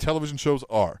the television shows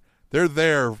are. They're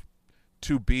there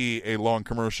to be a long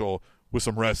commercial with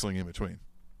some wrestling in between.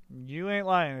 You ain't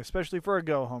lying, especially for a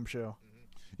go-home show.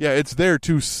 Yeah, it's there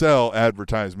to sell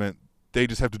advertisement. They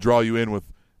just have to draw you in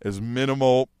with as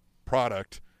minimal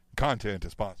product content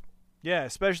as possible. Yeah,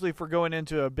 especially for going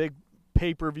into a big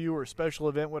pay-per-view or special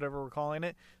event, whatever we're calling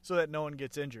it, so that no one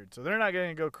gets injured. So they're not going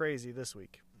to go crazy this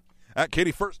week. At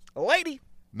Katie First. Lady.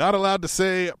 Not allowed to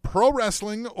say pro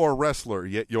wrestling or wrestler,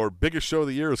 yet your biggest show of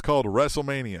the year is called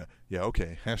WrestleMania. Yeah,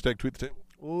 okay. Hashtag tweet the table.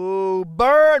 Ooh,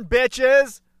 burn,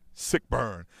 bitches. Sick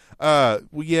burn. Well,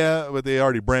 yeah, but they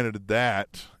already branded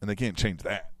that, and they can't change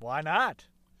that. Why not?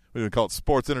 We would call it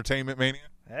Sports Entertainment Mania.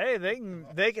 Hey,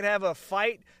 they can have a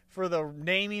fight for the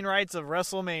naming rights of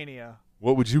WrestleMania.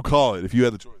 What would you call it if you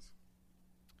had the choice?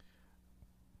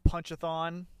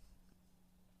 Punchathon.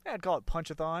 Yeah, I'd call it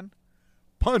Punchathon.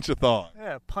 Punchathon.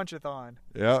 Yeah, Punchathon.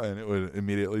 Yeah, and it would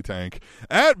immediately tank.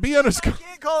 At B underscore. I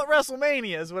can't call it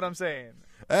WrestleMania is what I'm saying.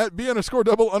 At B underscore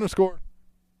double underscore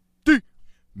D.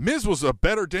 Miz was a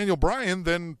better Daniel Bryan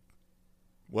than,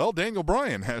 well, Daniel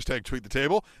Bryan. Hashtag tweet the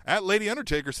table. At Lady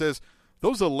Undertaker says,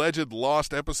 those alleged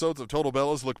lost episodes of Total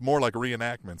Bellas look more like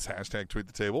reenactments. Hashtag tweet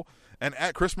the table. And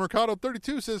at Chris Mercado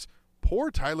 32 says,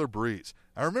 poor Tyler Breeze.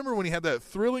 I remember when he had that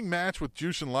thrilling match with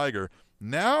Jushin Liger.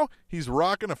 Now he's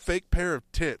rocking a fake pair of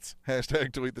tits.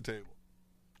 Hashtag tweet the table.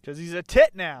 Because he's a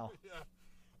tit now.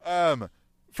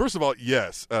 First of all,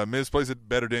 yes, Miz plays a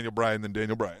better Daniel Bryan than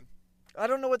Daniel Bryan. I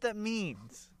don't know what that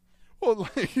means. Well,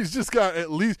 like, he's just got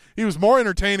at least he was more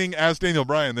entertaining as Daniel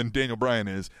Bryan than Daniel Bryan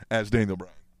is as Daniel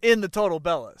Bryan. In the Total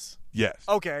Bellas. Yes.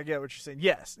 Okay, I get what you're saying.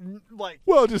 Yes.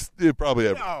 Well, just probably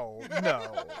ever. No.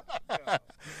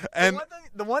 And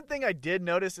the one thing I did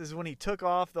notice is when he took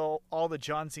off all the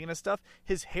John Cena stuff,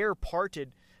 his hair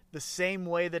parted the same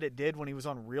way that it did when he was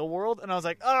on Real World. And I was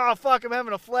like, oh, fuck, I'm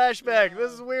having a flashback.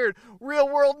 This is weird. Real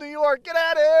World New York, get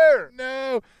out of here.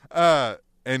 No.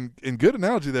 And good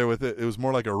analogy there with it. It was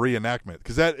more like a reenactment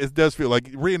because it does feel like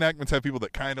reenactments have people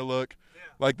that kind of look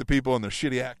like the people and they're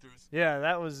shitty actors. Yeah,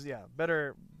 that was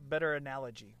better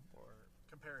analogy or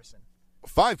comparison.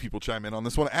 5 people chime in on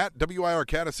this one. At WIR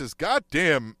Cata says, God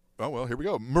damn. Oh, well, here we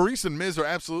go. Maurice and Miz are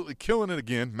absolutely killing it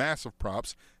again. Massive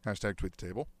props. Hashtag tweet the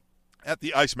table. At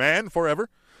the Iceman Forever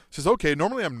says, okay,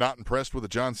 normally I'm not impressed with a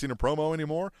John Cena promo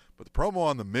anymore, but the promo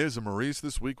on the Miz and Maurice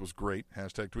this week was great.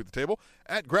 Hashtag tweet the table.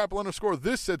 At grapple underscore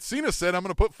this said, Cena said, I'm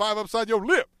going to put 5 upside your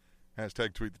lip.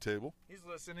 Hashtag tweet the table. He's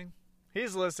listening.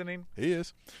 He's listening. He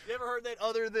is. You ever heard that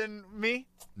other than me?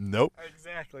 Nope.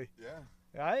 Exactly.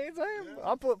 Yeah. I ain't saying.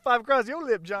 I'll put 5 across your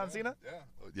lip, John Cena.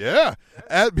 Yeah.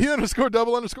 At B underscore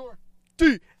double underscore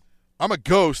D. I'm a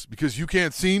ghost because you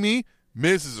can't see me.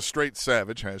 Miz is a straight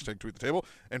savage. Hashtag tweet the table.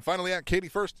 And finally at Katie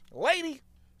First. Lady.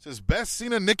 Says best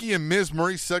Cena, Nikki, and Miz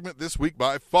Maurice segment this week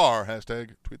by far.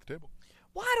 Hashtag tweet the table.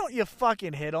 Why don't you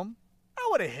fucking hit him? I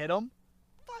would have hit him.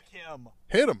 Fuck him.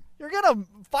 Hit him. You're going to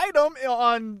fight him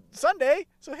on Sunday,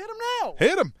 so hit him now.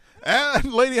 Hit him.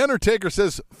 And Lady Undertaker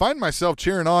says, find myself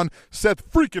cheering on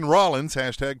Seth freaking Rollins.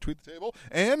 Hashtag tweet the table.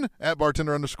 And at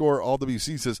bartender underscore all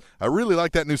WC says, I really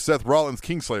like that new Seth Rollins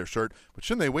Kingslayer shirt, but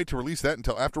shouldn't they wait to release that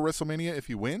until after WrestleMania if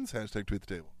he wins? Hashtag tweet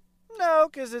the table. No,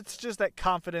 because it's just that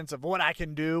confidence of what I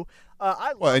can do.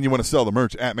 And you want to sell the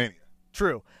merch at Mania.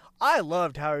 True. I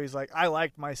loved how he's like, I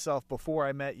liked myself before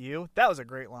I met you. That was a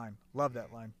great line. Love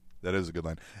that line. That is a good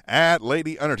line. At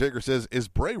Lady Undertaker says, is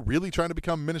Bray really trying to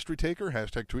become Ministry Taker?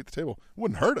 Hashtag tweet the table.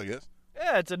 Wouldn't hurt, I guess.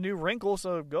 Yeah, it's a new wrinkle,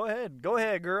 so go ahead. Go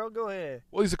ahead, girl. Go ahead.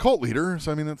 Well, he's a cult leader,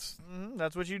 so I mean,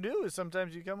 that's what you do is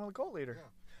sometimes you become a cult leader.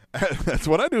 Yeah. That's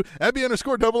what I do. Abby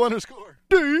underscore double underscore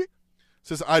D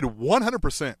says, I'd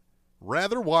 100%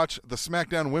 rather watch the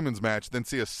SmackDown women's match than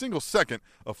see a single second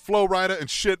of Flo Rida and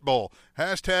Shitbowl.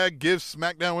 Hashtag give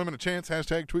SmackDown women a chance.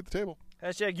 Hashtag tweet the table.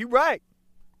 Hashtag you right.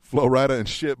 Flo Rida and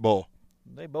Shitbowl.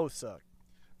 They both suck.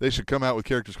 They should come out with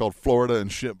characters called Florida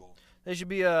and Shitbowl. They should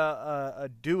be a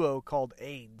duo called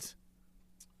AIDS.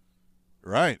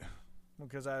 Right.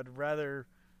 Because I'd rather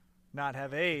not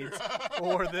have AIDS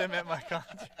or them at my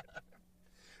concert.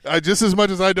 Just as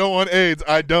much as I don't want AIDS,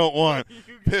 I don't want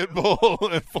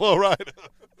Pitbull and Flo Rida.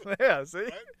 Yeah, see?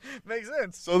 Right? Makes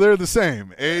sense. So they're the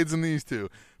same, AIDS and these two.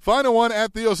 Final one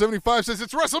at Theo75 says,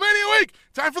 it's WrestleMania week!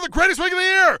 Time for the greatest week of the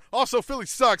year! Also, Philly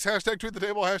sucks. Hashtag tweet the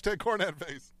table. Hashtag Cornette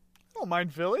face. I don't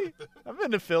mind Philly. I've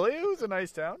been to Philly. It was a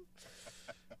nice town.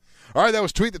 All right, that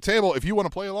was Tweet the Table. If you want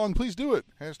to play along, please do it.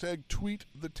 Hashtag Tweet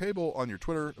the Table on your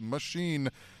Twitter machine.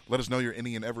 Let us know your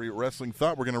any and every wrestling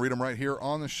thought. We're going to read them right here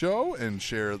on the show and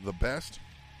share the best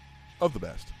of the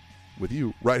best with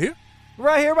you right here.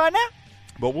 Right here, right now.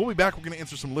 But we'll be back. We're going to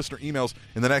answer some listener emails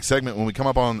in the next segment when we come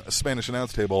up on Spanish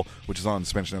Announce Table, which is on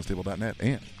SpanishAnnounceTable.net.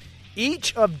 And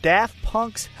each of Daft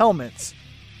Punk's helmets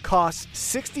costs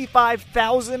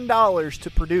 $65,000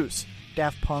 to produce.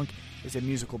 Daft Punk is a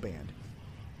musical band.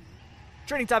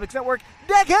 Training Topics Network,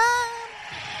 Deckham!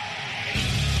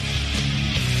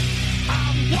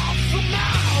 I've walked for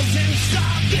miles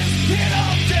inside this pit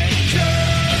of danger,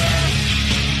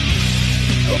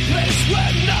 a place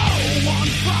where no one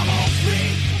follows me.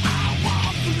 I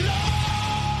walk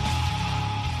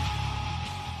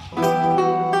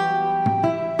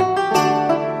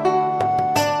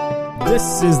alone.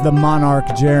 This is the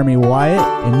Monarch Jeremy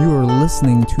Wyatt, and you are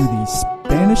listening to the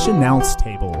Spanish Announce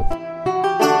Table.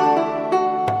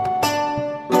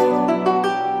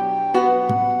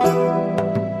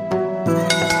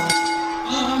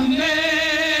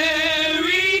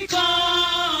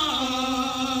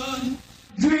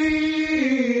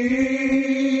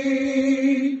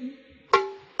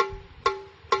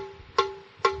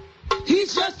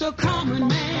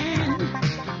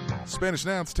 Spanish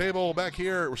Announce Table back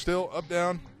here. We're still up,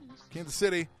 down, Kansas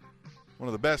City. One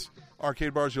of the best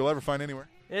arcade bars you'll ever find anywhere.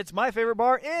 It's my favorite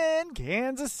bar in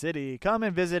Kansas City. Come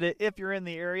and visit it if you're in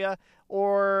the area,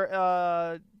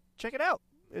 or check it out.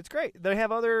 It's great. They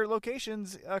have other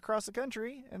locations across the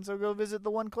country, and so go visit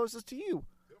the one closest to you.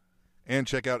 And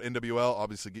check out NWL.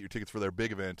 Obviously, get your tickets for their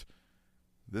big event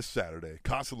this Saturday.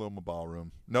 Casa Loma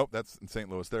Ballroom. Nope, that's in St.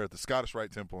 Louis. They're at the Scottish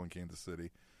Rite Temple in Kansas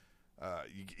City.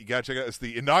 You got to check it out. It's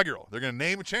the inaugural. They're going to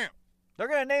name a champ. They're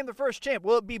going to name the first champ.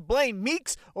 Will it be Blaine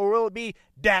Meeks or will it be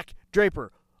Dak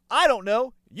Draper? I don't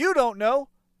know. You don't know.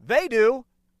 They do.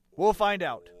 We'll find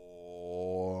out.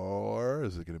 Or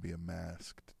is it going to be a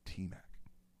masked T-Mac?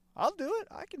 I'll do it.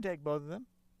 I can take both of them.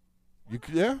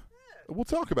 Yeah? We'll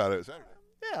talk about it Saturday.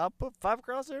 Yeah, I'll put 5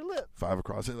 across their lip. 5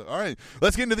 across their lip. All right.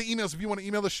 Let's get into the emails. If you want to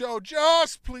email the show,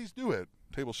 just please do it.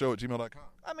 Tableshow@gmail.com.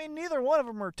 I mean, neither one of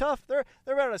them are tough. They're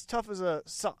about as tough as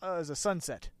a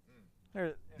sunset.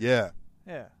 They're, Yeah.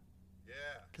 Yeah.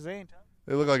 Because they ain't tough.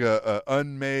 They look like a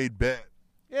unmade bed.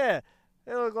 Yeah.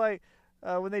 They look like,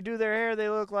 when they do their hair, they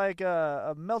look like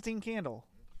a melting candle.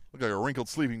 Look like a wrinkled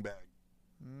sleeping bag.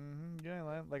 Mm-hmm.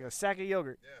 Yeah, like a sack of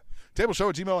yogurt. Yeah.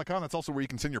 Tableshow@gmail.com. That's also where you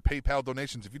can send your PayPal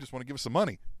donations if you just want to give us some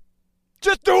money.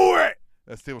 Just do it!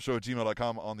 That's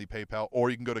tableshow@gmail.com on the PayPal. Or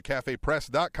you can go to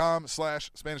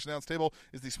cafepress.com/Spanish Announce Table.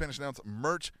 It's the Spanish Announce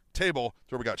merch table.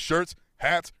 It's where we got shirts,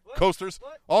 hats, coasters,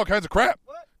 all kinds of crap.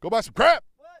 What? Go buy some crap.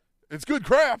 What? It's good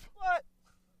crap. What?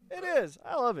 It is.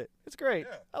 I love it. It's great.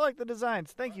 Yeah. I like the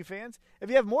designs. Thank you, fans.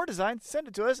 If you have more designs, send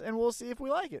it to us, and we'll see if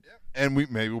we like it. And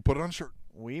maybe we'll put it on a shirt.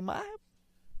 We might.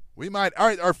 We might. All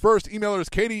right, our first emailer is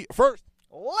Katie first.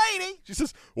 Lady! She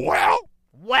says, well,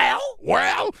 Well,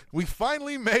 we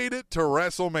finally made it to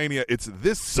WrestleMania. It's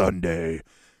this Sunday,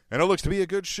 and it looks to be a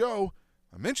good show.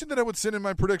 I mentioned that I would send in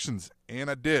my predictions,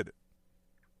 and I did.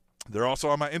 They're also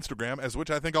on my Instagram, as which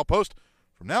I think I'll post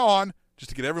from now on, just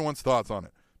to get everyone's thoughts on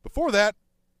it. Before that,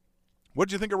 what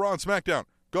did you think of Raw and SmackDown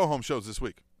go-home shows this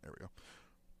week? There we go.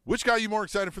 Which got you more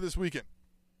excited for this weekend?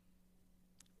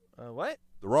 what?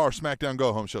 The Raw or SmackDown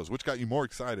go-home shows. Which got you more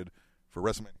excited for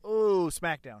WrestleMania? Ooh,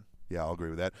 SmackDown. Yeah, I'll agree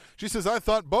with that. She says, I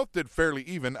thought both did fairly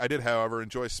even. I did, however,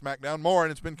 enjoy SmackDown more,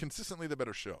 and it's been consistently the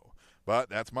better show. But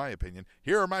that's my opinion.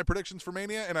 Here are my predictions for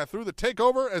Mania, and I threw the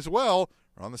TakeOver as well.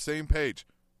 We're on the same page.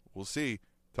 We'll see.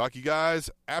 Talk to you guys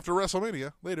after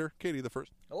WrestleMania. Later, Katie the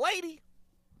first. Lady!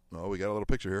 Oh, we got a little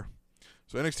picture here.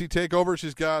 So NXT TakeOver,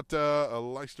 she's got a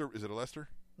Leicester. Is it a Leicester?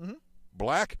 Mm-hmm.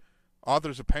 Black,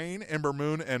 Authors of Pain, Ember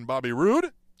Moon, and Bobby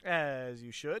Roode. As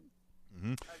you should.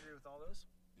 Mm-hmm. I agree with all those.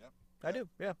 Yep. I do,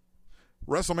 yeah.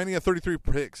 WrestleMania 33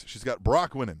 picks. She's got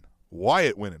Brock winning,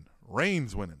 Wyatt winning,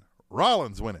 Reigns winning,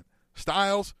 Rollins winning,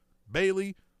 Styles,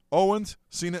 Bayley, Owens,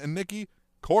 Cena and Nikki,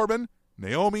 Corbin,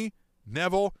 Naomi,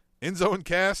 Neville, Enzo and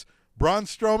Cass, Braun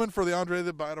Strowman for the Andre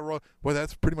the Battle Royal. Boy,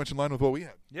 that's pretty much in line with what we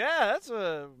had. Yeah, that's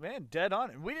dead on.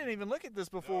 And we didn't even look at this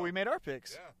before we made our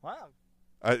picks. Yeah. Wow.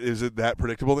 Is it that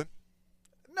predictable then?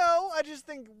 No, I just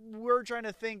think we're trying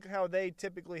to think how they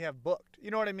typically have booked.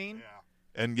 You know what I mean? Yeah.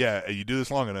 And yeah, you do this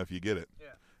long enough, you get it. Yeah.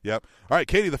 Yep. All right,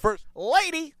 Katie the first.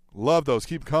 Lady! Love those.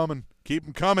 Keep coming. Keep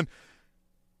them coming.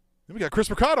 Then we got Chris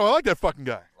Mercado. I like that fucking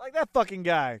guy. Like that fucking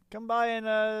guy. Come by and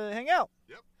hang out.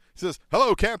 Yep. He says,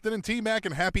 hello, Captain and T-Mac,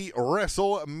 and happy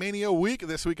WrestleMania week.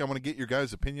 This week I want to get your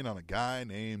guys' opinion on a guy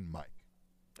named Mike.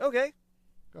 Okay.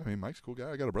 I mean, Mike's a cool guy.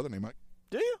 I got a brother named Mike.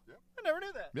 Do you? Yep. I never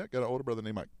knew that. Yeah, got an older brother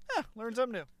named Mike. Learn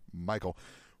something new. Michael.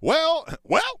 Well,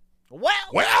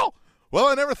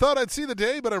 I never thought I'd see the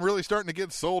day, but I'm really starting to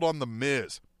get sold on The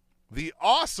Miz. The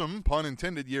awesome, pun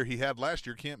intended, year he had last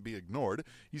year can't be ignored.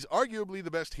 He's arguably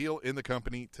the best heel in the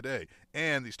company today.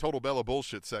 And these Total Bella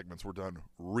bullshit segments were done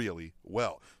really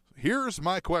well. Here's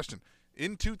my question.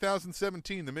 In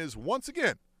 2017, The Miz once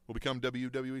again will become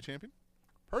WWE champion?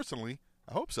 Personally,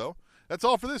 I hope so. That's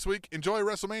all for this week. Enjoy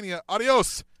WrestleMania.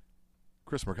 Adios.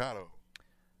 Chris Mercado.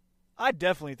 I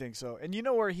definitely think so. And you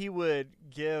know where he would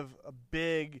give a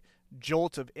big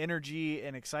jolt of energy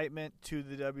and excitement to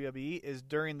the WWE is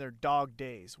during their dog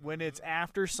days. When it's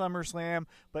after SummerSlam,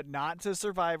 but not to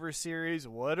Survivor Series.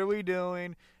 What are we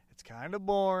doing? It's kind of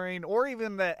boring. Or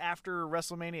even that after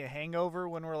WrestleMania hangover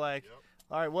when we're like,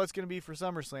 all right, what's going to be for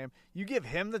SummerSlam? You give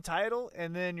him the title,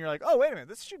 and then you're like, oh, wait a minute,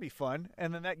 this should be fun.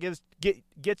 And then that gets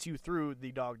you through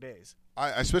the dog days.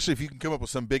 Especially if you can come up with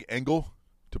some big angle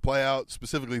to play out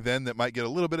specifically then that might get a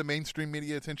little bit of mainstream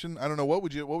media attention. I don't know, what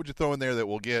would you throw in there that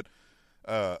will get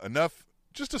enough,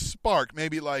 just a spark,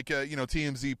 maybe like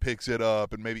TMZ picks it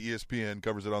up and maybe ESPN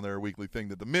covers it on their weekly thing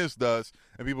that The Miz does,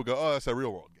 and people go, oh, that's a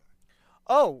real world guy.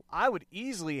 Oh, I would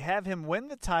easily have him win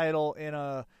the title in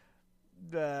a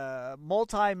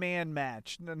multi-man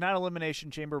match, not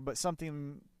elimination chamber, but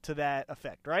something to that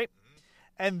effect, right?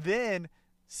 And then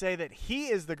say that he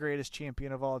is the greatest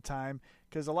champion of all time,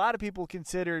 because a lot of people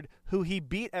considered who he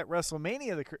beat at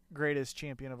WrestleMania the greatest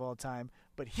champion of all time,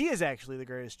 but he is actually the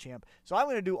greatest champ. So I'm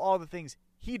going to do all the things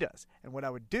he does. And what I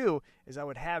would do is I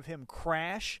would have him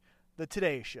crash the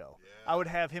Today Show. I would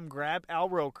have him grab Al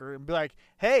Roker and be like,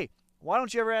 hey, why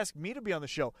don't you ever ask me to be on the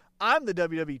show? I'm the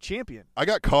WWE champion. I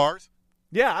got cars.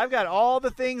 Yeah, I've got all the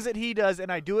things that he does,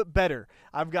 and I do it better.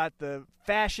 I've got the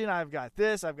fashion. I've got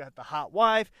this. I've got the hot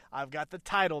wife. I've got the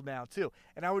title now, too.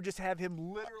 And I would just have him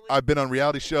literally... I've been on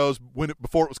reality shows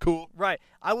before it was cool. Right.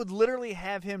 I would literally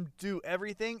have him do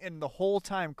everything, and the whole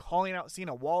time calling out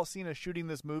Cena while Cena's shooting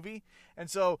this movie. And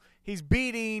so he's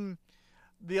beating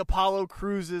the Apollo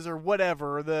Cruzes or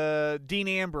whatever, the Dean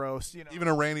Ambrose. Even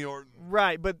a Randy Orton.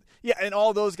 Right. But, yeah, and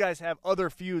all those guys have other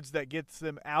feuds that gets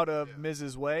them out of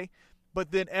Miz's way.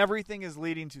 But then everything is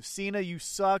leading to Cena, you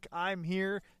suck, I'm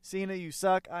here. Cena, you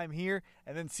suck, I'm here.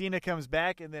 And then Cena comes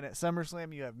back, and then at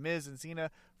SummerSlam you have Miz and Cena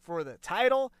for the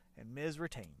title, and Miz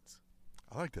retains.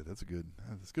 I like that. That's good.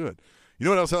 You know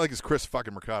what else I like is Chris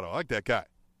fucking Mercado. I like that guy.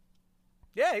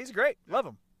 Yeah, he's great. Love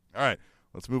him. All right,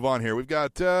 let's move on here. We've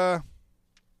got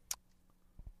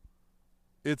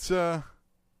it's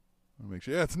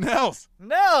Nels.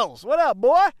 Nels, what up,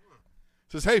 boy?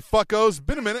 Says, hey, fuckos,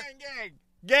 been a minute.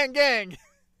 Gang, gang.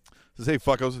 Says, hey,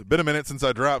 fuckos, been a minute since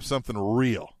I dropped something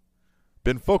real.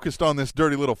 Been focused on this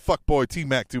dirty little fuckboy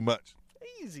T-Mac too much.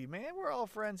 Easy, man. We're all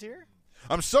friends here.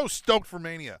 I'm so stoked for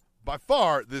Mania. By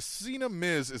far, this Cena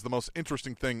Miz is the most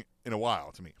interesting thing in a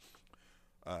while to me.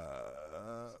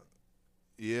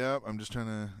 Yeah, I'm just trying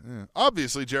to... Yeah.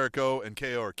 Obviously, Jericho and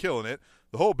KO are killing it.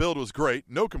 The whole build was great.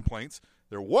 No complaints.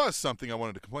 There was something I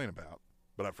wanted to complain about,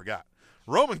 but I forgot.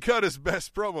 Roman cut his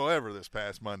best promo ever this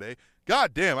past Monday.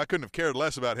 God damn, I couldn't have cared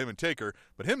less about him and Taker,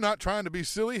 but him not trying to be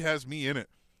silly has me in it.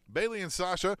 Bayley and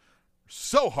Sasha are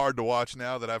so hard to watch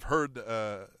now that I've heard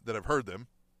them.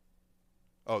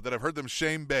 Oh, that I've heard them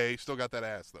shame Bay. Still got that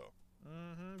ass, though.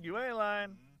 Mm-hmm. You ain't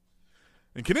lying.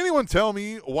 And can anyone tell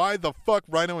me why the fuck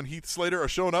Rhino and Heath Slater are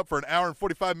showing up for an hour and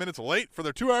 45 minutes late for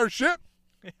their 2-hour ship?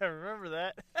 Yeah, I remember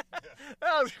that.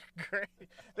 That was great.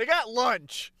 They got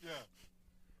lunch. Yeah.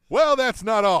 Well, that's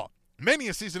not all.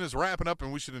 Mania season is wrapping up,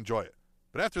 and we should enjoy it.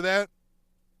 But after that,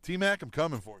 T-Mac, I'm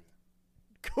coming for you.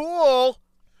 Cool.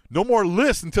 No more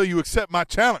lists until you accept my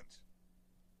challenge.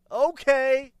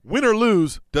 Okay. Win or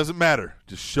lose, doesn't matter.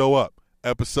 Just show up.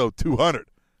 Episode 200.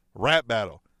 Rap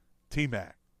battle.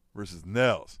 T-Mac versus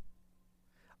Nels.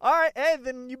 All right, hey,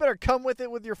 then you better come with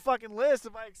it with your fucking list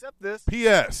if I accept this.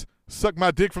 P.S. Suck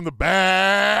my dick from the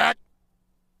back.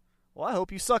 Well, I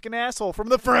hope you suck an asshole from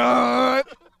the front.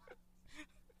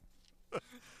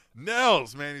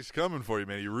 Nels, man, he's coming for you,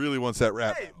 man. He really wants that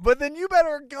rap. Hey, but then you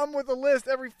better come with a list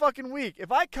every fucking week.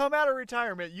 If I come out of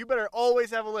retirement, you better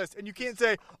always have a list. And you can't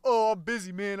say, oh, I'm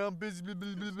busy, man. I'm busy.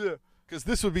 Because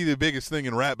this would be the biggest thing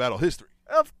in rap battle history.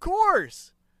 Of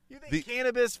course. You think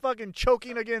cannabis fucking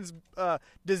choking against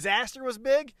disaster was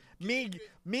big? Me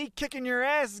kicking your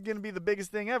ass is going to be the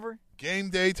biggest thing ever. Game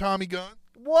day, Tommy Gunn.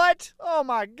 What? Oh,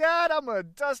 my God. I'm going to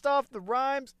dust off the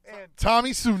rhymes and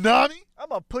Tommy Tsunami. I'm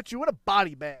going to put you in a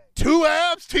body bag. 2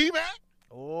 abs, T-Mac.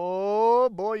 Oh,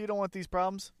 boy, you don't want these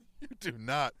problems. You do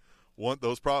not want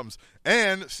those problems.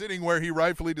 And sitting where he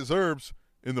rightfully deserves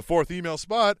in the 4th email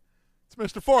spot, it's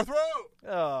Mr. Fourth Row.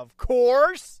 Of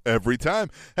course. Every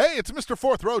time. Hey, it's Mr.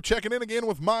 Fourth Row checking in again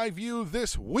with my view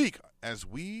this week as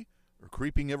we are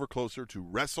creeping ever closer to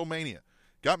WrestleMania.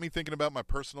 Got me thinking about my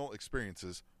personal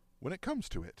experiences when it comes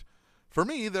to it. For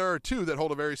me, there are 2 that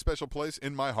hold a very special place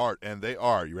in my heart, and they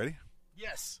are, you ready?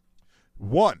 Yes.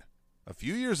 1, a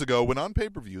few years ago when on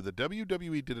pay-per-view, the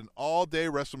WWE did an all-day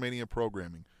WrestleMania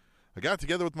programming. I got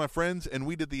together with my friends, and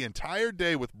we did the entire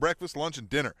day with breakfast, lunch, and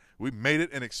dinner. We made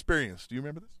it an experience. Do you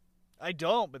remember this? I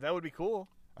don't, but that would be cool.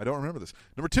 I don't remember this.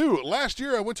 Number 2, last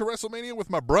year I went to WrestleMania with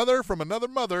my brother from another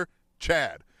mother,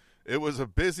 Chad. It was a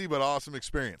busy but awesome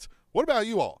experience. What about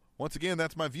you all? Once again,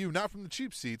 that's my view, not from the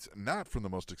cheap seats, not from the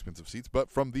most expensive seats,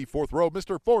 but from the 4th row,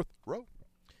 Mr. Fourth Row.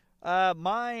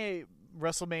 My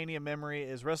WrestleMania memory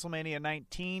is WrestleMania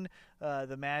 19,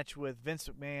 the match with Vince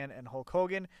McMahon and Hulk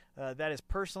Hogan. That is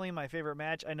personally my favorite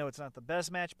match. I know it's not the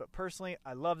best match, but personally,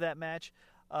 I love that match.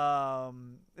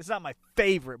 It's not my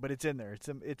favorite, but it's in there.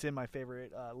 It's in my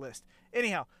favorite list.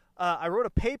 Anyhow, I wrote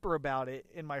a paper about it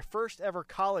in my first ever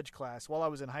college class while I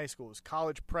was in high school. It was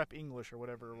college prep English or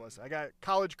whatever it was. I got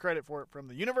college credit for it from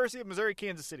the University of Missouri,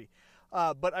 Kansas City.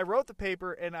 But I wrote the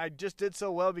paper, and I just did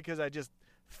so well because I just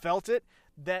felt it,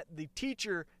 that the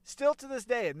teacher, still to this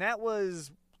day, and that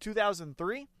was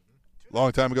 2003?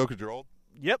 Long time ago because you're old?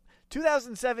 Yep.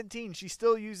 2017, she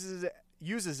still uses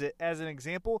it as an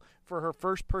example for her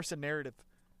first-person narrative.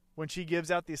 When she gives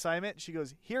out the assignment, she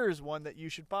goes, here's one that you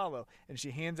should follow. And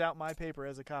she hands out my paper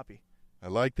as a copy. I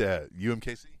like that.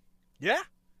 UMKC? Yeah.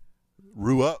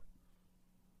 Rue up.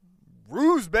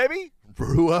 Ruse, baby.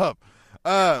 Rue up.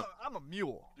 I'm a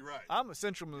mule. You're right. I'm a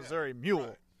Central Missouri mule.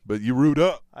 Right. But you rude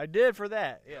up. I did for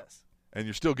that, yes. And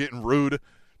you're still getting rude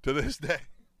to this day.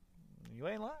 You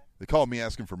ain't lying. They called me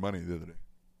asking for money the other day.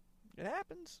 It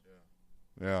happens.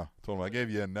 Yeah. Told them I gave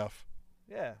you enough.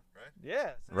 Yeah. Right?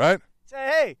 Yeah. Right? Say,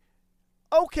 hey,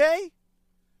 okay.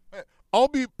 I'll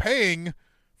be paying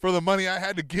for the money I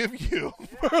had to give you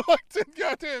for like 10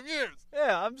 goddamn years.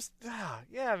 Yeah, I'm just,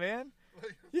 yeah, man.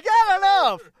 You got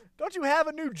enough. Don't you have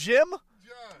a new gym?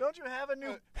 Don't you have a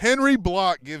new... Henry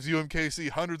Block gives UMKC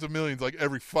hundreds of millions like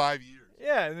every 5 years.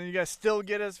 Yeah, and then you guys still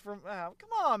get us from... come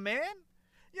on, man.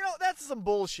 You know, that's some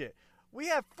bullshit. We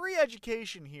have free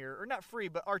education here, or not free,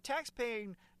 but our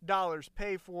tax-paying dollars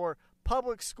pay for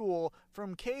public school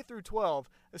from K through 12.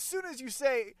 As soon as you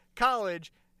say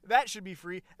college, that should be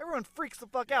free, everyone freaks the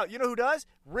fuck out. You know who does?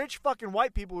 Rich fucking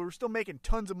white people who are still making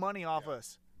tons of money off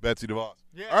us. Betsy DeVos.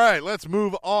 Yeah. All right, let's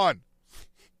move on.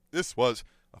 This was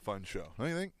a fun show. Don't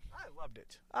you think? I loved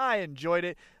it. I enjoyed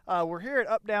it. We're here at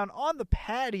Up Down on the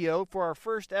patio for our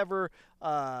first ever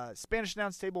Spanish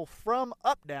Announce Table from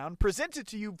Up Down, presented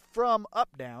to you from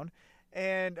Up Down.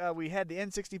 And we had the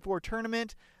N64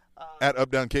 tournament. At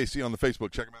Up Down KC on the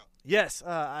Facebook. Check them out. Yes,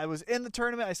 I was in the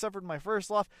tournament. I suffered my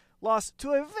first loss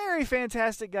to a very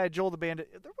fantastic guy, Joel the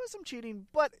Bandit. There was some cheating,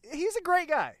 but he's a great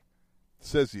guy.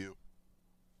 Says you.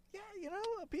 Yeah, you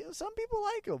know, some people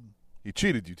like him. He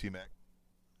cheated you, T-Mac.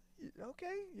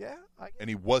 Okay, yeah. And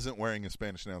he wasn't wearing a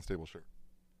Spanish Announce Table shirt.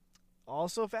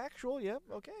 Also factual, yep,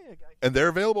 okay. And they're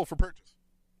available for purchase.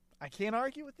 I can't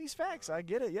argue with these facts. I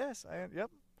get it, yes. Yep.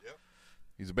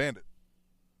 He's a bandit.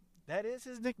 That is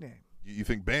his nickname. You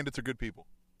think bandits are good people?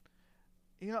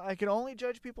 You know, I can only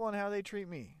judge people on how they treat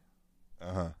me.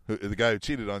 Uh-huh. The guy who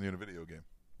cheated on you in a video game.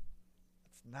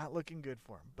 It's not looking good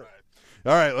for him. But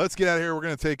All right, let's get out of here. We're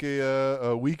going to take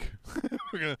a week.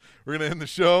 we're gonna end the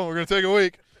show. We're going to take a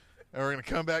week. And we're going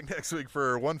to come back next week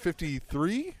for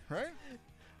 153, right?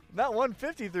 Not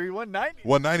 153, 190.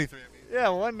 193, I mean. Yeah,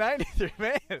 193,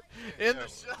 man. In the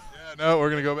show. Yeah, no, we're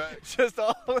going to go back. Just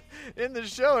all in the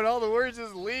show, and all the words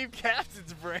just leave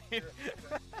Captain's brain.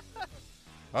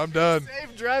 I'm done.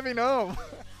 Safe driving home.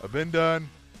 I've been done.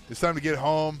 It's time to get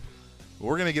home.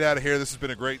 We're going to get out of here. This has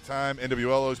been a great time.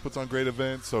 NWL always puts on great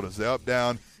events. So does the Up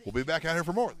Down. We'll be back out here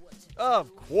for more.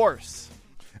 Of course.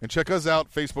 And check us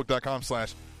out,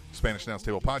 Facebook.com/Spanish Announce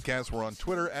Table Podcast. We're on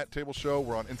Twitter at Table Show.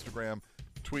 We're on Instagram.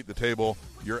 Tweet the table.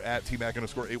 You're at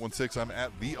TMac_816. I'm at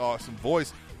The Awesome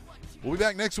Voice. We'll be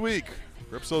back next week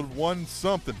for episode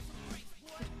 1-something.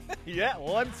 Yeah,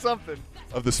 1-something.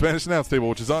 Of the Spanish Announce Table,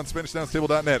 which is on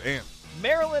SpanishAnnounceTable.net. And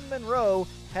Marilyn Monroe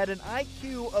had an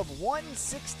IQ of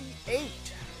 168.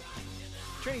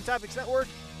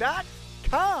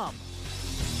 TrainingTopicsNetwork.com.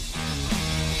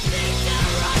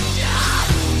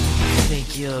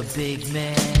 Think you're a big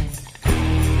man?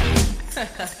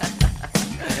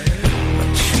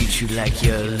 I'll treat you like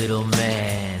you're a little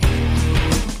man.